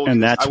know if I told you.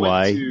 And that's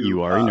why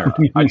you are a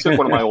nerd. I took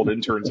one of my old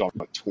interns on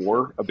a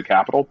tour of the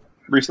Capitol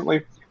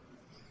recently,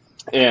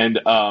 and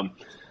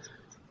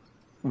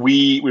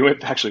we went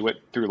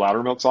through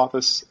Loudermilk's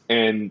office.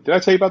 And did I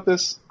tell you about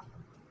this?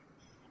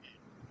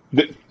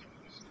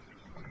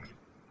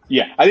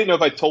 Yeah, I didn't know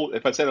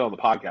if I said it on the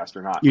podcast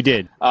or not. You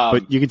did,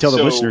 but you can tell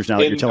the listeners now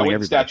that you're telling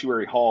everybody.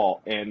 Statuary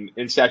Hall, and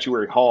in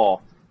Statuary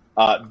Hall,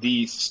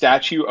 the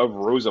statue of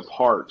Rosa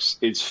Parks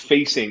is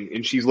facing,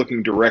 and she's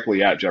looking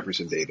directly at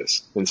Jefferson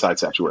Davis inside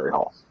Statuary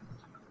Hall,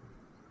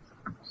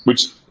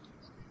 which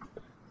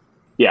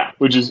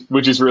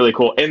is really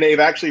cool. And they've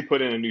actually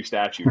put in a new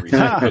statue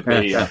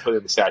recently. They put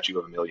in the statue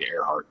of Amelia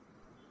Earhart,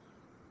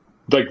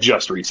 like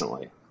just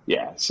recently.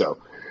 Yeah, so.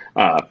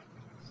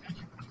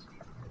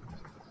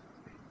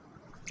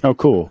 Oh,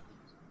 cool.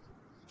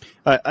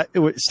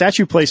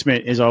 Statue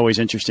placement is always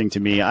interesting to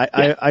me.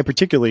 I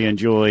particularly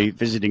enjoy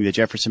visiting the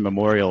Jefferson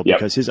Memorial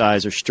because his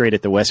eyes are straight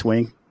at the West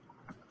Wing.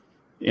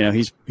 You know,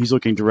 he's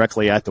looking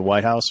directly at the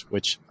White House,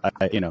 which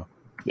the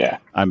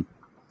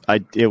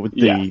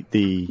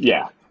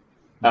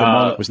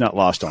moment was not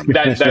lost on me.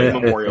 That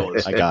memorial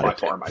is by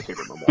far my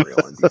favorite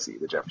memorial in DC,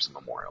 the Jefferson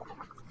Memorial.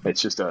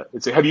 It's just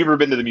have you ever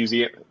been to the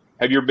museum?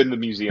 Have you ever been to the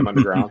museum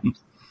underground?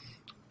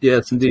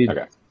 Yes, indeed.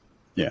 Okay.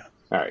 Yeah.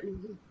 All right.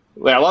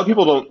 Yeah, a lot of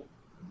people don't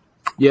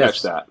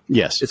catch that.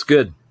 Yes. It's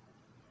good.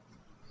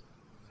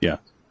 Yeah.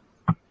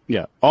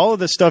 Yeah. All of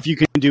the stuff you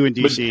can do in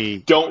DC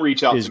but don't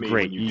reach out is to me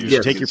great. When you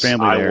just take your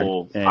family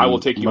there I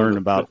will take you learn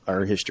about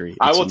our history.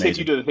 I will take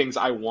you to the things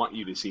I want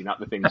you to see, not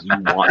the things you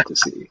want to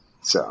see.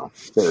 So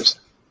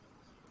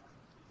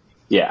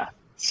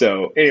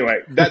So anyway,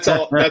 that's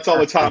all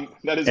the time.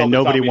 That is all and the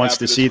nobody time we wants have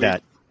to for this see week.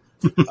 that.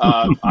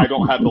 I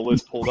don't have the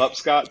list pulled up,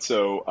 Scott,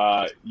 so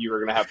you are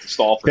going to have to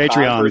stall for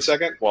time for a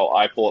second while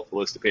I pull up the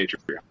list of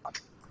Patreon.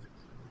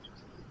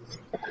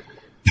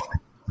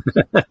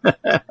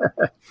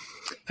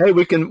 Hey,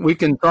 we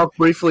can talk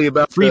briefly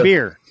about free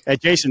beer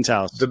at Jason's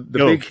house. The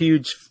big,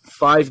 huge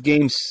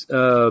 5-game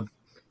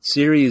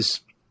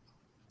series.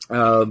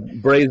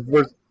 Braves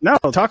versus. No,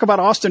 talk about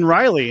Austin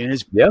Riley and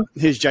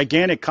his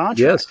gigantic contract.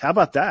 Yes. How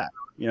about that?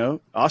 You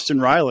know, Austin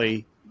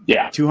Riley.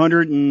 Yeah,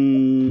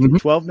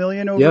 $212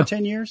 million over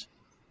 10 years.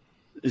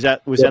 Was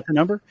that the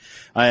number?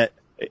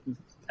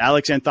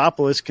 Alex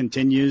Anthopoulos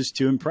continues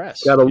to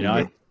impress.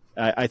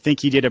 I think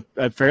he did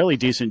a fairly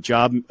decent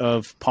job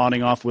of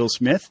pawning off Will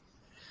Smith.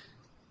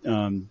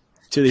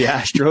 to the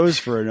Astros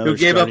for another. Who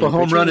gave up a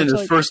home pitcher, run in his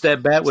like. first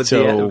at bat with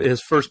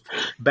his first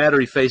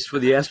battery faced for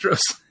the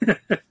Astros.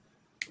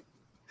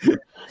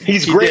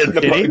 He's great in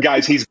the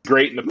guys. He's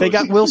great in the postseason. They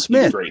got Will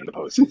Smith. He's great in the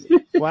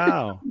postseason.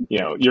 Wow.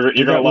 You're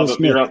gonna love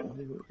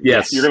him.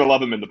 Yes, you're gonna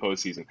love him in the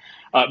postseason.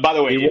 By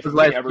the way, if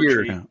we ever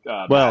treat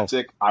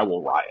Matzik, I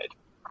will riot.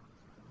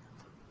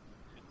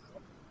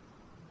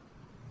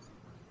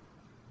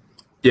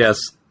 Yes.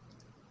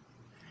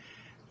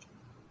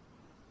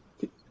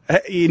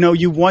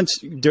 You once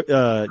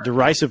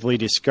derisively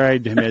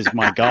described him as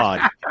my God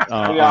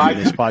on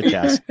this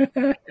podcast.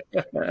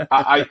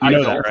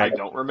 I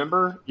don't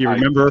remember. You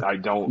remember? I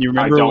don't. You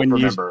remember I don't when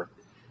remember.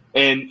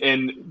 And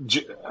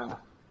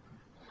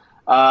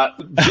hold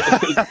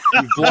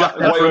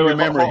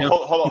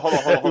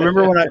on.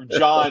 Remember when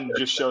John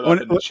just showed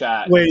up in the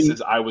chat and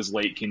says I was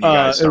late. Can you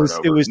guys start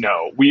over?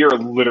 No, we are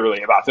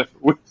literally about to.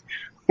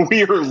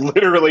 We are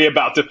literally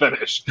about to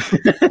finish.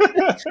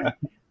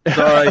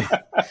 Sorry.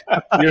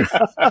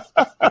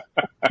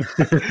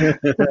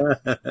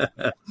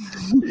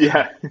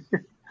 Yeah.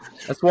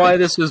 That's why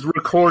this is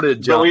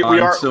recorded,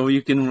 John. So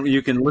you can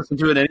listen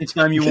to it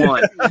anytime you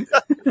want.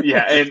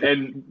 Yeah,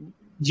 and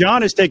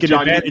John has taken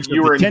advantage of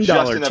the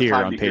 $10 tier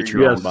on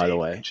Patreon, by the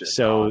way,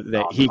 so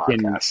that he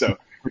can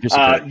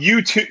participate.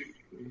 You too.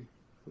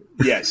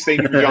 Yes,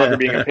 thank you, John, for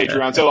being a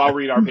Patreon. So I'll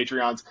read our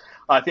Patreons.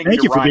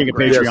 Thank you for being a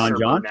Patreon,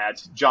 John.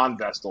 Burnett, John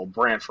Vestal,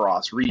 Brant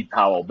Frost, Reed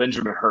Powell,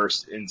 Benjamin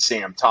Hurst, and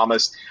Sam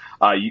Thomas.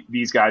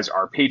 These guys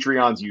are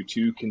Patreons. You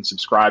too can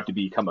subscribe to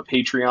become a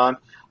Patreon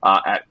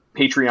at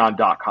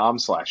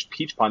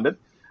patreon.com/peachpundit.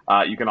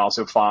 You can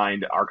also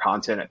find our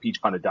content at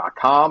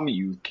peachpundit.com.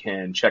 You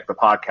can check the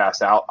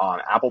podcast out on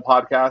Apple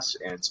Podcasts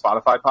and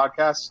Spotify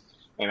Podcasts.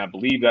 And I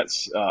believe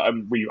that's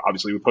we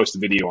post the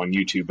video on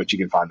YouTube, but you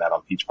can find that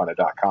on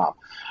peachpundit.com.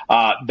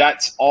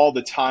 That's all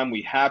the time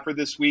we have for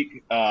this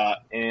week.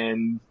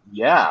 And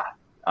yeah,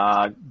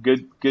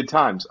 good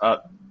times.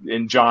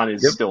 And John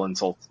is still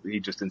insulted. He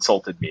just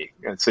insulted me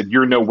and said,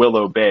 "You're no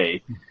Willow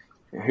Bay,"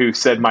 who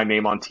said my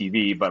name on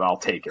TV, but I'll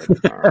take it.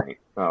 All right.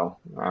 So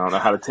I don't know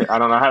how to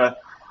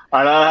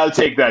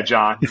take that,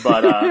 John.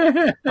 But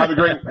have a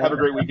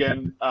great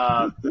weekend.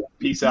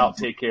 Peace out.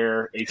 Take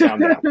care.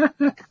 A-Town down.